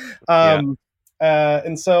conversation. Yeah.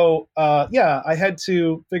 And so, yeah, I had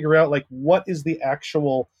to figure out like what is the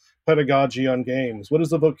actual pedagogy on games? What is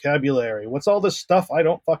the vocabulary? What's all this stuff I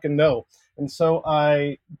don't fucking know? And so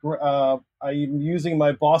I'm using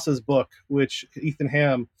my boss's book, which Ethan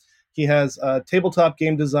Ham, he has tabletop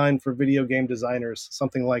game design for video game designers,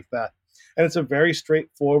 something like that. And it's a very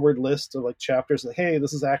straightforward list of like chapters like, hey,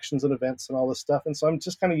 this is actions and events and all this stuff. And so I'm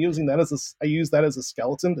just kind of using that I use that as a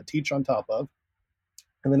skeleton to teach on top of,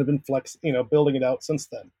 and then have been building it out since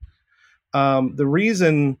then. The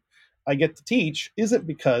reason I get to teach isn't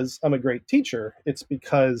because I'm a great teacher. It's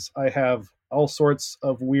because I have all sorts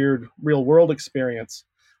of weird real world experience,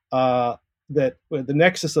 that the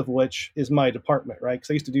nexus of which is my department, right? Because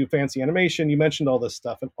I used to do fancy animation. You mentioned all this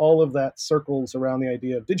stuff, and all of that circles around the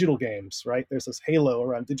idea of digital games, right? There's this halo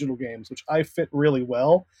around digital games, which I fit really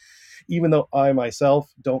well, even though I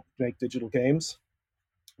myself don't make digital games.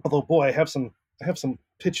 Although, boy, I have some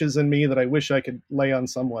pitches in me that I wish I could lay on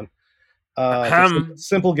someone for Ahem.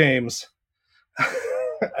 simple games.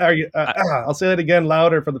 Are you, I'll say that again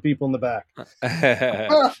louder for the people in the back. But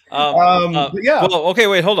yeah, Well, okay,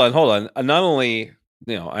 wait, hold on. Not only,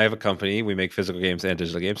 I have a company, we make physical games and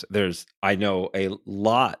digital games. I know a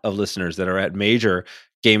lot of listeners that are at major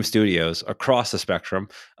game studios across the spectrum.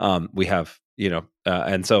 We have,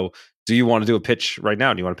 and so do you want to do a pitch right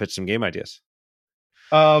now? Do you want to pitch some game ideas?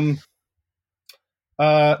 um,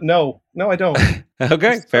 no, I don't.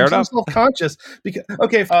 Okay, fair I'm so enough. self-conscious because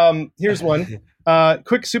okay. Here's one.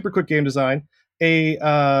 Super quick game design.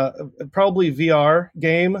 A probably VR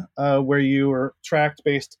game where you are tracked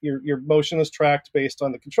based. Your motion is tracked based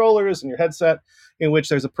on the controllers and your headset. In which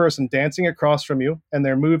there's a person dancing across from you, and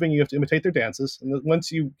they're moving. You have to imitate their dances. And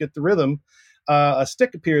once you get the rhythm, a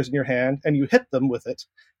stick appears in your hand, and you hit them with it,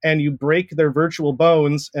 and you break their virtual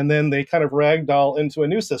bones, and then they kind of ragdoll into a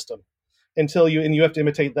new system and you have to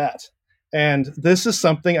imitate that. And this is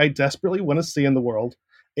something I desperately want to see in the world.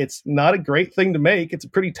 It's not a great thing to make. It's a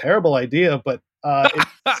pretty terrible idea, but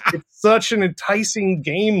it's such an enticing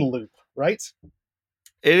game loop, right?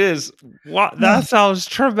 It is. What? That sounds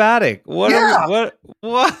traumatic. What are we? Yeah.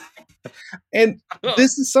 What? And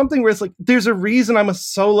this is something where it's like, there's a reason I'm a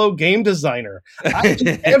solo game designer. I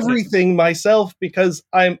do everything myself because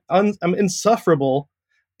I'm insufferable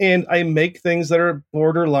and I make things that are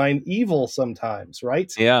borderline evil sometimes,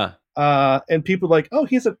 right? Yeah. And people are like, oh,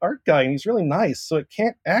 he's an art guy and he's really nice, so it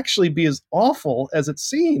can't actually be as awful as it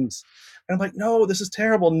seems. And I'm like, no, this is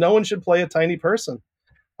terrible. No one should play a tiny person.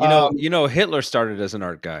 Hitler started as an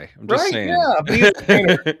art guy. I'm just Right? saying. Yeah, but he's a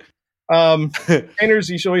painter. Um, Painters,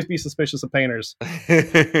 you should always be suspicious of painters. Um,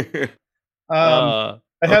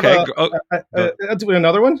 I have Okay. I'll do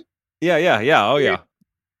another one. Yeah. Oh yeah.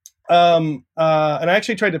 And I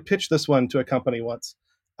actually tried to pitch this one to a company once.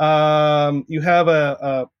 You have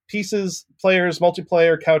a pieces, players,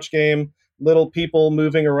 multiplayer couch game, little people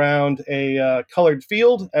moving around a colored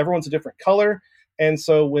field. Everyone's a different color. And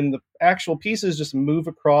so when the actual pieces just move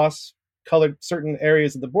across colored certain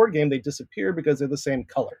areas of the board game, they disappear because they're the same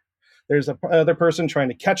color. There's another person trying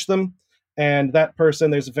to catch them. And that person,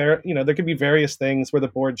 there could be various things where the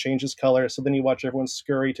board changes color. So then you watch everyone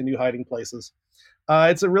scurry to new hiding places.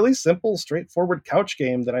 It's a really simple, straightforward couch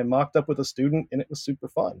game that I mocked up with a student, and it was super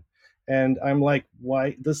fun. And I'm like,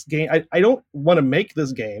 why this game? I don't want to make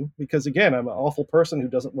this game because, again, I'm an awful person who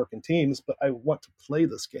doesn't work in teams, but I want to play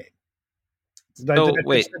this game. So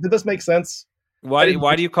wait, Did this make sense?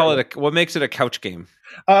 why do you call it what makes it a couch game?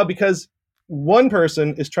 Because one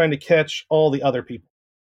person is trying to catch all the other people.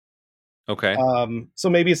 Okay. So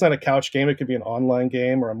maybe it's not a couch game. It could be an online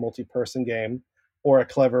game or a multi-person game or a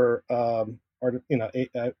clever, or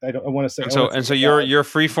I don't. I want to say. So you're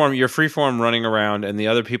freeform running around, and the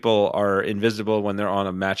other people are invisible when they're on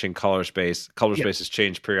a matching color space. Color spaces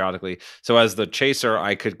change periodically. So as the chaser,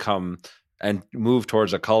 I could come and move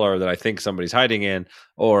towards a color that I think somebody's hiding in,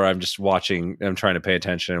 or I'm just watching. I'm trying to pay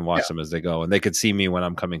attention and watch them as they go, and they could see me when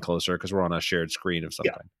I'm coming closer because we're on a shared screen of some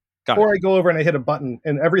kind. Or I go over and I hit a button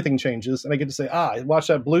and everything changes, and I get to say, watch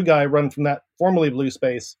that blue guy run from that formerly blue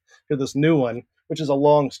space to this new one, which is a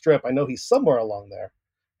long strip. I know he's somewhere along there,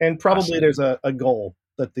 and probably there's a goal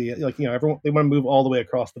that everyone, they want to move all the way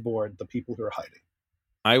across the board. The people who are hiding.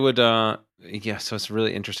 I would, so it's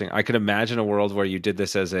really interesting. I could imagine a world where you did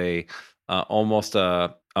this as a almost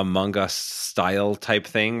a Among Us style type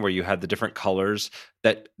thing, where you had the different colors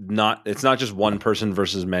it's not just one person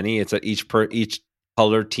versus many. It's that each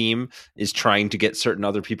color team is trying to get certain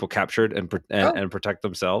other people captured and protect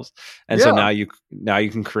themselves. And so now you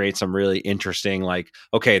can create some really interesting,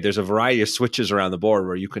 there's a variety of switches around the board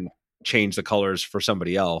where you can change the colors for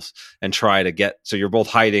somebody else and try to get, so you're both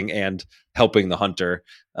hiding and helping the hunter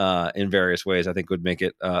in various ways. I think would make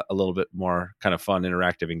it a little bit more kind of fun,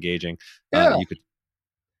 interactive, engaging. You could.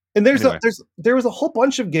 And there was a whole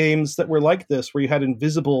bunch of games that were like this, where you had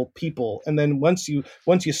invisible people, and then once you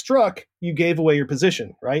struck, you gave away your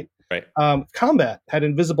position, right? Right. Combat had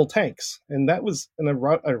invisible tanks, and that was an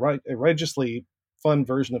outrageously fun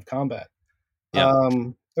version of Combat. Yeah.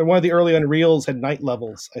 And one of the early Unreals had night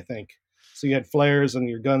levels, I think. So you had flares and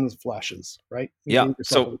your guns flashes, right?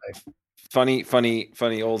 So funny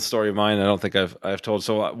old story of mine. I don't think I've told.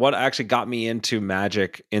 So what actually got me into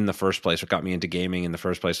Magic in the first place, what got me into gaming in the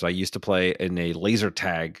first place, was I used to play in a laser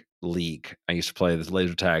tag league. I used to play this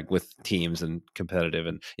laser tag with teams and competitive,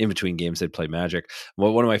 and in between games they'd play Magic.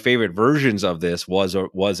 Well, one of my favorite versions of this was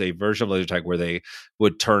a version of laser tag where they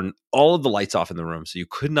would turn all of the lights off in the room, so you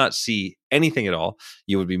could not see anything at all.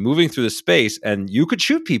 You would be moving through the space, and you could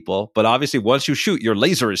shoot people, but obviously once you shoot, your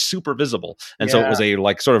laser is super visible. And so it was a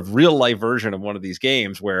sort of real life version of one of these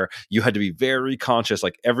games where you had to be very conscious,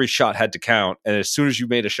 like every shot had to count, and as soon as you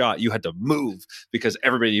made a shot, you had to move because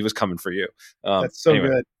everybody was coming for you. That's so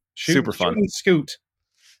good. Super fun. Shoot and scoot.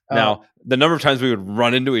 Now, the number of times we would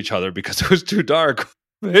run into each other because it was too dark,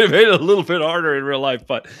 it made it a little bit harder in real life,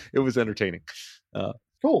 but it was entertaining.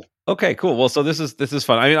 Cool. Okay, cool. Well, so this is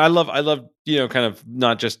fun. I mean, I love kind of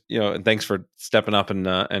not just and thanks for stepping up and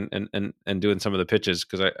doing some of the pitches,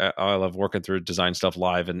 because I love working through design stuff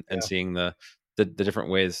live and seeing the different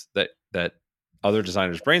ways that other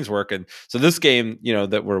designers' brains work. And so this game,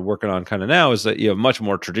 that we're working on kind of now is that much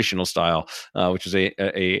more traditional style, which is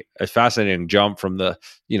a fascinating jump from the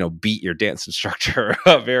beat your dance instructor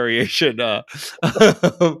variation. But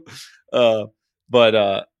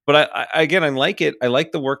I again, I like it. I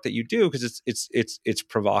like the work that you do because it's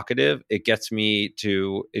provocative. It gets me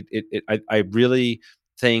to it. I really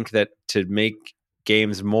think that to make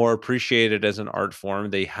games more appreciated as an art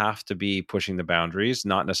form, they have to be pushing the boundaries,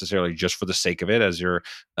 not necessarily just for the sake of it, as your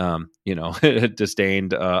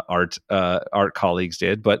disdained art colleagues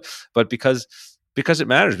did, but because it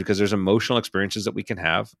matters, because there's emotional experiences that we can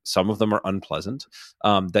have. Some of them are unpleasant,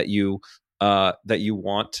 that you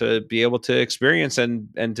want to be able to experience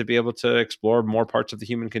and to be able to explore more parts of the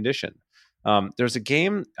human condition. There's a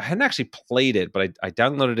game, I hadn't actually played it, but I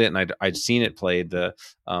downloaded it and I'd seen it played. I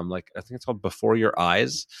think it's called Before Your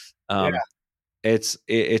Eyes. It's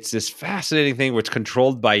this fascinating thing which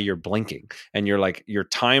controlled by your blinking and your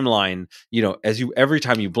timeline. Every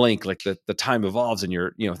time you blink, like the time evolves, and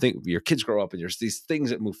your kids grow up, and there's these things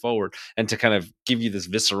that move forward, and to kind of give you this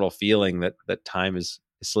visceral feeling that time is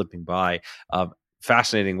slipping by.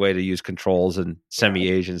 Fascinating way to use controls and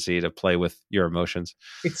semi-agency to play with your emotions.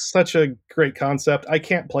 It's such a great concept. I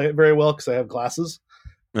can't play it very well because I have glasses.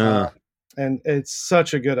 And it's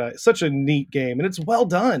such a neat game, and it's well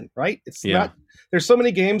done, right? It's not. There's so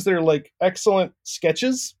many games that are like excellent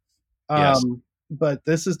sketches, but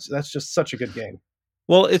that's just such a good game.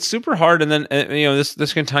 Well, it's super hard, and then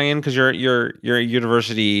this can tie in because your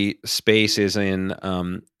university space is in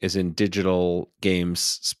digital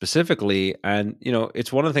games specifically, and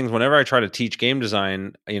it's one of the things. Whenever I try to teach game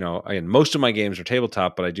design, again, most of my games are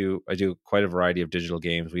tabletop, but I do quite a variety of digital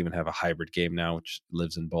games. We even have a hybrid game now, which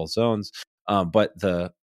lives in both zones. But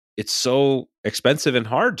the it's so expensive and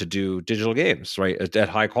hard to do digital games, right? At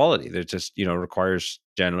high quality. That just requires,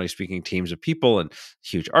 generally speaking, teams of people and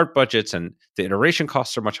huge art budgets, and the iteration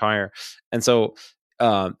costs are much higher. And so,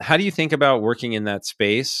 how do you think about working in that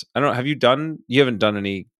space? I don't know. You haven't done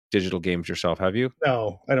any digital games yourself, have you?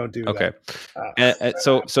 No, I don't do that. Okay.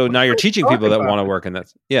 So now you're teaching Talk people that about want to it. work in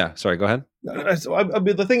that. Yeah. Sorry. Go ahead. So I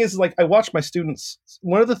mean, the thing is, like, I watch my students.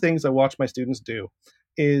 One of the things I watch my students do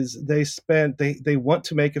is they want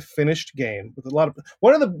to make a finished game with a lot of.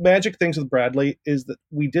 One of the magic things with Bradley is that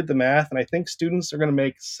we did the math, and I think students are going to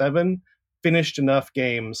make 7 finished enough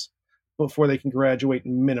games before they can graduate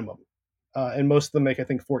minimum, and most of them make, I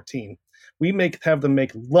think, 14. We have them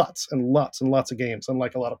make lots and lots and lots of games,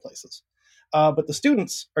 unlike a lot of places. But the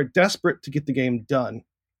students are desperate to get the game done,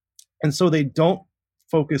 and so they don't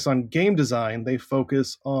focus on game design, they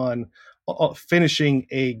focus on finishing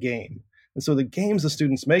a game. And so the games the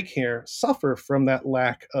students make here suffer from that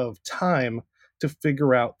lack of time to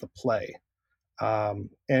figure out the play. And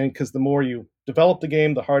because the more you develop the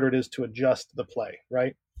game, the harder it is to adjust the play,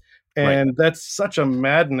 right? Right. And that's such a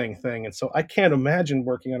maddening thing. And so I can't imagine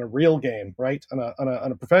working on a real game, right? On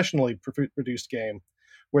a professionally produced game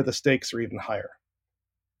where the stakes are even higher.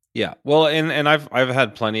 Yeah. Well, and I've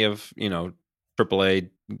had plenty of, AAA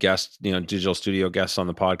guests, digital studio guests on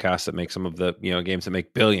the podcast that make some of the, games that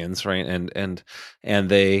make billions, right? And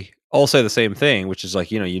they all say the same thing, which is like,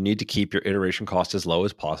 you need to keep your iteration cost as low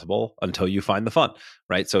as possible until you find the fun,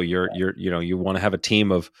 right? So you want to have a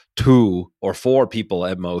team of 2 or 4 people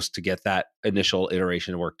at most to get that initial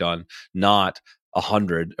iteration work done, not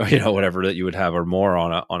 100 or whatever that you would have or more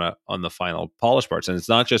on the final polish parts. And it's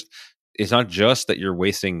not just that you're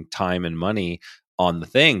wasting time and money on the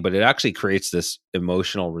thing, but it actually creates this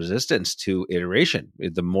emotional resistance to iteration.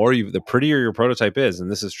 The prettier your prototype is,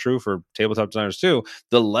 and this is true for tabletop designers too,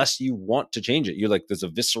 the less you want to change it. You're like, there's a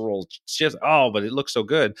visceral shift. Oh, but it looks so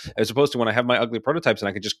good. As opposed to when I have my ugly prototypes and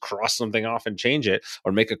I can just cross something off and change it,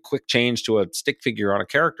 or make a quick change to a stick figure on a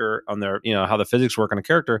character on their, how the physics work on a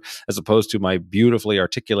character, as opposed to my beautifully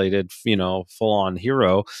articulated, full on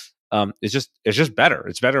hero. It's just better.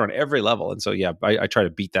 It's better on every level. And so, yeah, I try to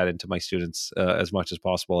beat that into my students as much as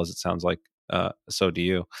possible, as it sounds like. So do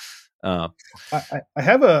you. Uh, I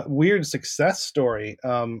have a weird success story.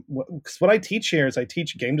 'Cause what I teach here is I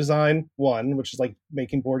teach game design one, which is like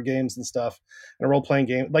making board games and stuff, and a role playing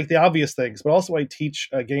game, like the obvious things. But also I teach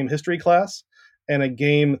a game history class and a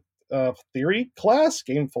game theory class,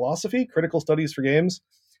 game philosophy, critical studies for games.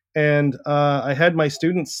 And I had my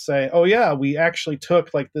students say, "Oh yeah, we actually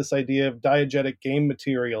took like this idea of diegetic game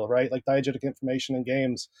material, right? Like diegetic information in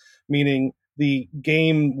games, meaning the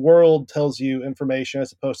game world tells you information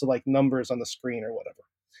as opposed to like numbers on the screen or whatever."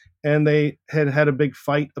 And they had a big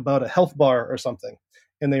fight about a health bar or something,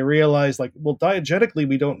 and they realized, like, well, diegetically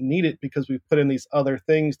we don't need it because we've put in these other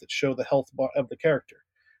things that show the health bar of the character,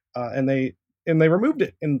 and they removed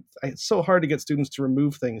it. And it's so hard to get students to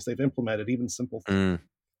remove things they've implemented, even simple things. mm,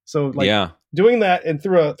 So like yeah, doing that and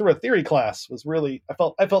through a theory class was really,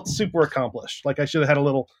 I felt super accomplished. Like I should have had a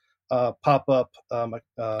little pop up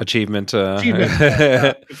achievement. achievement.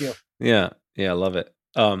 Yeah, thank you. Yeah, yeah, I love it.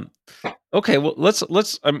 Okay, well, let's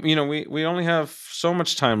we only have so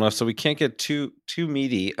much time left, so we can't get too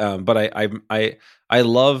meaty. But I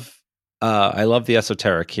love the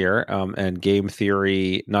esoteric here, and game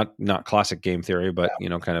theory, not classic game theory, but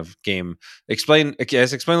kind of game. Explain a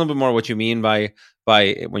little bit more what you mean by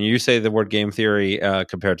when you say the word game theory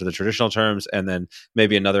compared to the traditional terms, and then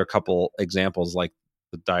maybe another couple examples like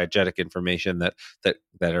the diegetic information that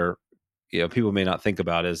are people may not think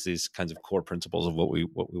about as these kinds of core principles of what we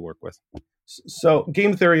work with. So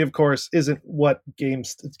game theory, of course, isn't what game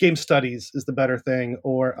studies is the better thing,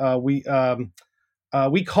 or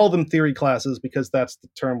we call them theory classes because that's the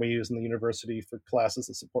term we use in the university for classes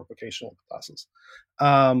that support vocational classes.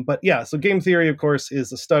 But yeah, so game theory, of course, is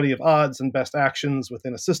the study of odds and best actions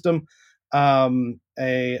within a system. And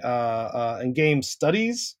game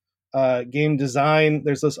studies, game design.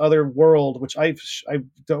 There's this other world which I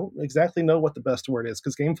don't exactly know what the best word is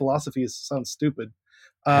because game philosophy sounds stupid.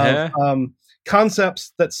 Of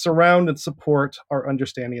concepts that surround and support our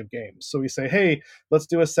understanding of games. So we say, hey, let's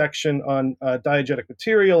do a section on diegetic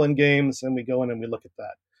material in games, and we go in and we look at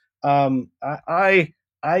that.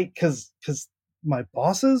 Because my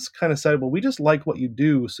bosses kind of said, well, we just like what you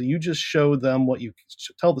do, so you just show them what you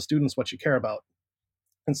tell the students what you care about.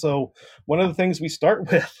 And so one of the things we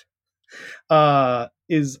start with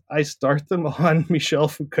is I start them on Michel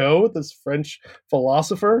Foucault, this French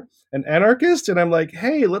philosopher and anarchist, and I'm like,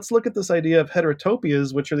 hey, let's look at this idea of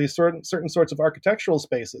heterotopias, which are these certain sorts of architectural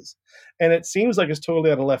spaces. And it seems like it's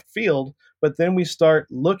totally out of left field, but then we start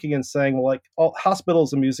looking and saying, well, like all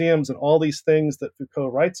hospitals and museums and all these things that Foucault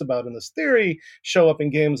writes about in this theory show up in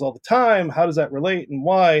games all the time. How does that relate and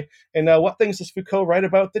why? And now, what things does Foucault write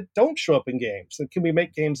about that don't show up in games? And can we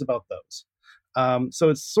make games about those? So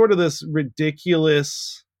it's sort of this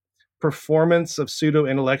ridiculous performance of pseudo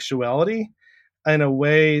intellectuality in a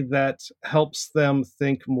way that helps them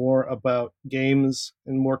think more about games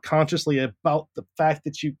and more consciously about the fact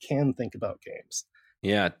that you can think about games.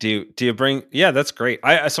 Yeah. Do you bring? Yeah, that's great.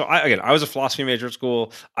 I was a philosophy major at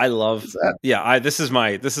school. I love. Yeah. This is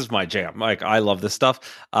my jam. Like, I love this stuff.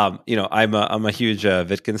 I'm a huge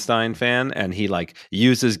Wittgenstein fan, and he like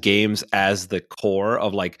uses games as the core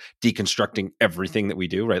of like deconstructing everything that we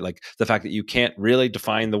do. Right. Like the fact that you can't really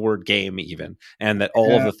define the word game even, and that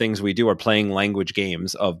all of the things we do are playing language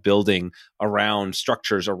games of building around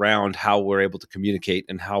structures around how we're able to communicate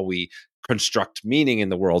and how we construct meaning in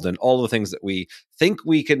the world, and all the things that we think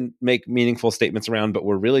we can make meaningful statements around, but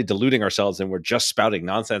we're really deluding ourselves and we're just spouting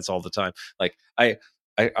nonsense all the time. Like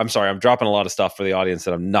I'm sorry, I'm dropping a lot of stuff for the audience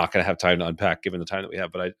that I'm not going to have time to unpack given the time that we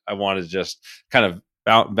have, but I wanted to just kind of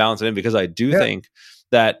balance it in, because I do think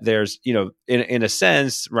that there's, in a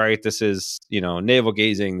sense, right, this is, navel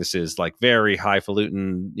gazing, this is like very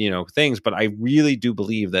highfalutin, things, but I really do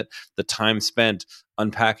believe that the time spent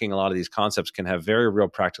unpacking a lot of these concepts can have very real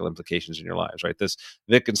practical implications in your lives, right? This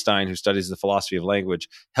Wittgenstein, who studies the philosophy of language,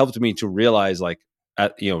 helped me to realize, like,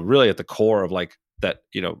 really at the core of like that,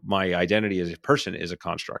 my identity as a person is a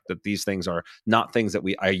construct, that these things are not things that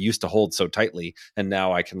I used to hold so tightly, and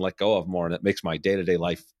now I can let go of more, and it makes my day-to-day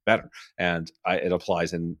life better. And it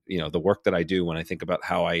applies in, the work that I do when I think about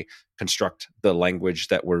how I construct the language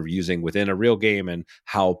that we're using within a real game, and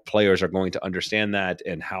how players are going to understand that,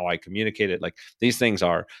 and how I communicate it. Like, these things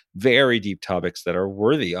are very deep topics that are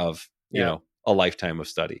worthy of, a lifetime of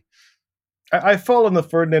study. I fall on the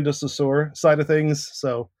Ferdinand de Saussure side of things.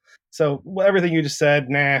 So everything you just said,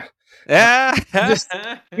 nah.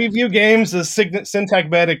 We view games as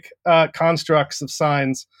syntagmatic constructs of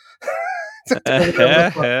signs. But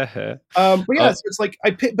yeah, so it's like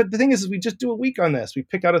but the thing is we just do a week on this. We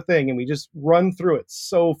pick out a thing and we just run through it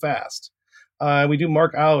so fast. We do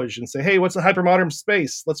Mark Auge and say, hey, what's a hypermodern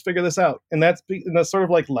space? Let's figure this out. And that's sort of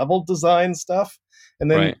like level design stuff. And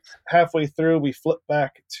then halfway through, we flip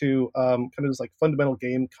back to kind of just like fundamental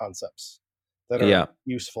game concepts that are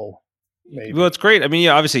useful. Maybe. Well, it's great. I mean,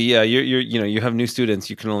 obviously, you have new students.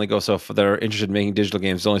 You can only go so far that are interested in making digital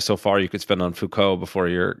games. There's only so far you could spend on Foucault before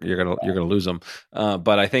you're gonna lose them.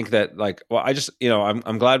 But I think that, like, well, I just,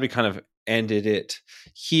 I'm glad we kind of ended it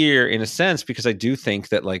here in a sense, because I do think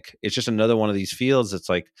that, like, it's just another one of these fields. It's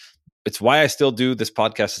like, it's why I still do this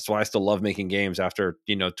podcast. It's why I still love making games after,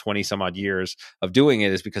 20 some odd years of doing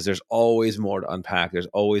it, is because there's always more to unpack. There's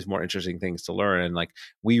always more interesting things to learn. And like,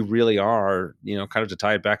 we really are, kind of to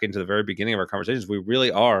tie it back into the very beginning of our conversations, we really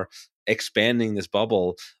are expanding this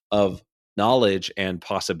bubble of knowledge and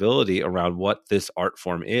possibility around what this art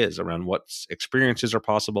form is, around what experiences are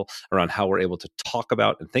possible, around how we're able to talk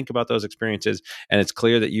about and think about those experiences. And it's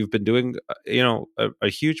clear that you've been doing, a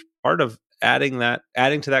huge part of adding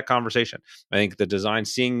to that conversation. I think the design,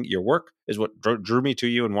 seeing your work, is what drew me to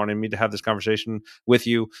you and wanted me to have this conversation with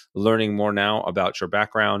you. Learning more now about your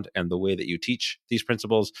background and the way that you teach these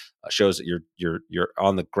principles shows that you're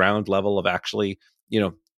on the ground level of actually,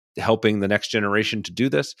 helping the next generation to do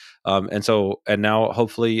this. And now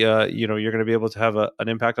hopefully, you're going to be able to have an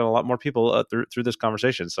impact on a lot more people through this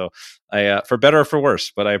conversation. So for better or for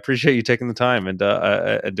worse, but I appreciate you taking the time and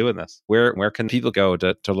doing this. Where can people go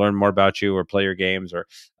to learn more about you, or play your games, or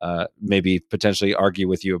maybe potentially argue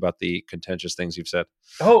with you about the contentious things you've said?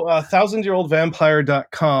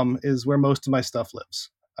 thousandyearoldvampire.com is where most of my stuff lives.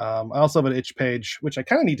 I also have an itch page, which I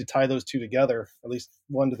kind of need to tie those two together, at least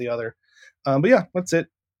one to the other. But yeah, that's it.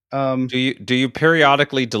 Do you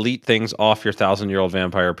periodically delete things off your 1,000-Year-Old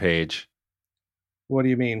Vampire page? What do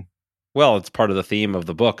you mean? Well, it's part of the theme of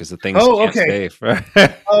the book, is that things can't stay.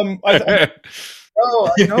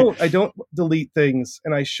 I don't delete things,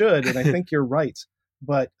 and I should, and I think you're right.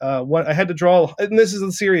 But what I had to draw, and this is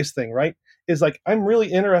the serious thing, right? Is like, I'm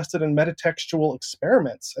really interested in metatextual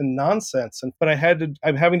experiments and nonsense, but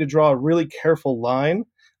I'm having to draw a really careful line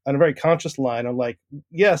on a very conscious line. I'm like,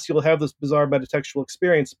 yes, you'll have this bizarre metatextual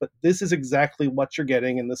experience, but this is exactly what you're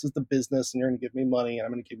getting, and this is the business, and you're going to give me money, and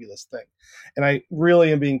I'm going to give you this thing. And I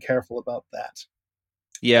really am being careful about that.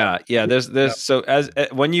 Yeah, yeah. There's Yeah. so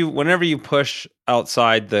whenever you push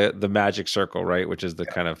outside the magic circle, right, which is the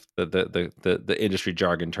kind of the industry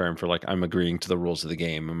jargon term for like I'm agreeing to the rules of the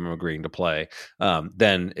game, I'm agreeing to play.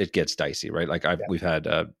 Then it gets dicey, right? Like we've had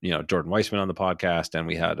Jordan Weissman on the podcast, and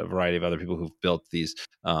we had a variety of other people who've built these,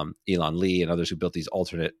 Elon Lee and others who built these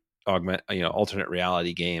alternate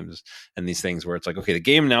reality games, and these things where it's like, okay, the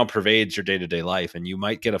game now pervades your day-to-day life, and you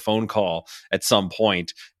might get a phone call at some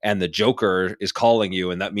point and the Joker is calling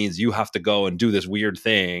you, and that means you have to go and do this weird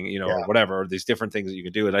thing, or whatever, these different things that you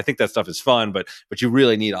can do. And I think that stuff is fun, but you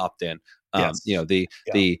really need opt-in. Yes.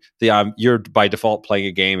 You're by default playing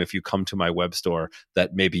a game if you come to my web store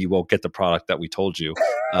that maybe you won't get the product that we told you.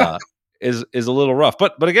 Is a little rough,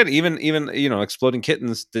 but again, even Exploding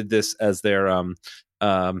Kittens did this as their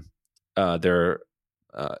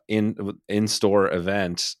in-store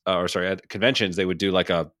event, at conventions. They would do like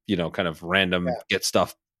a kind of random get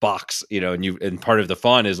stuff box, and part of the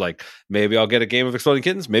fun is like, maybe I'll get a game of Exploding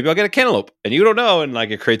Kittens, maybe I'll get a cantaloupe, and you don't know, and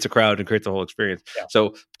like it creates a crowd and creates a whole experience.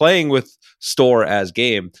 So playing with store as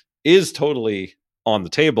game is totally on the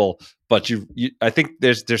table, but I think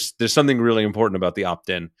there's something really important about the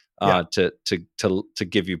opt-in, to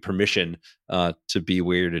give you permission to be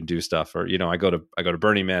weird and do stuff. Or I go to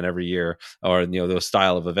Burning Man every year, or those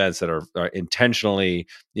style of events that are intentionally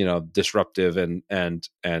disruptive and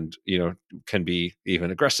can be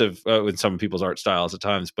even aggressive in some people's art styles at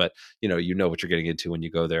times. But you know what you're getting into when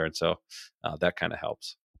you go there, and so that kind of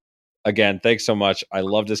helps. Again, thanks so much. I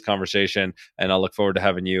love this conversation, and I'll look forward to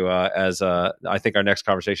having you as I think our next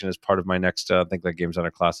conversation is part of my next Think Like Game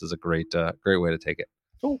Designer class. Is a great way to take it.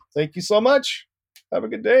 Cool. Thank you so much. Have a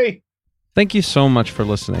good day. Thank you so much for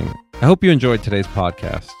listening. I hope you enjoyed today's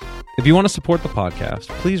podcast. If you want to support the podcast,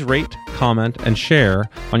 please rate, comment, and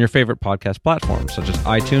share on your favorite podcast platforms, such as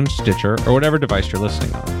iTunes, Stitcher, or whatever device you're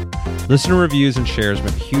listening on. Listener reviews and shares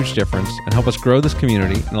make a huge difference and help us grow this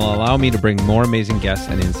community, and will allow me to bring more amazing guests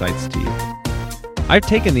and insights to you. I've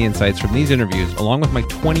taken the insights from these interviews, along with my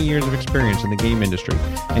 20 years of experience in the game industry,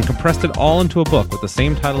 and compressed it all into a book with the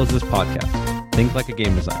same title as this podcast, Think Like a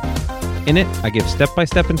Game Designer. In it, I give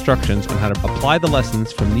step-by-step instructions on how to apply the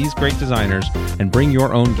lessons from these great designers and bring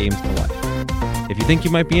your own games to life. If you think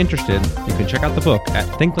you might be interested, you can check out the book at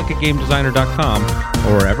thinklikeagamedesigner.com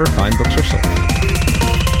or wherever fine books are sold.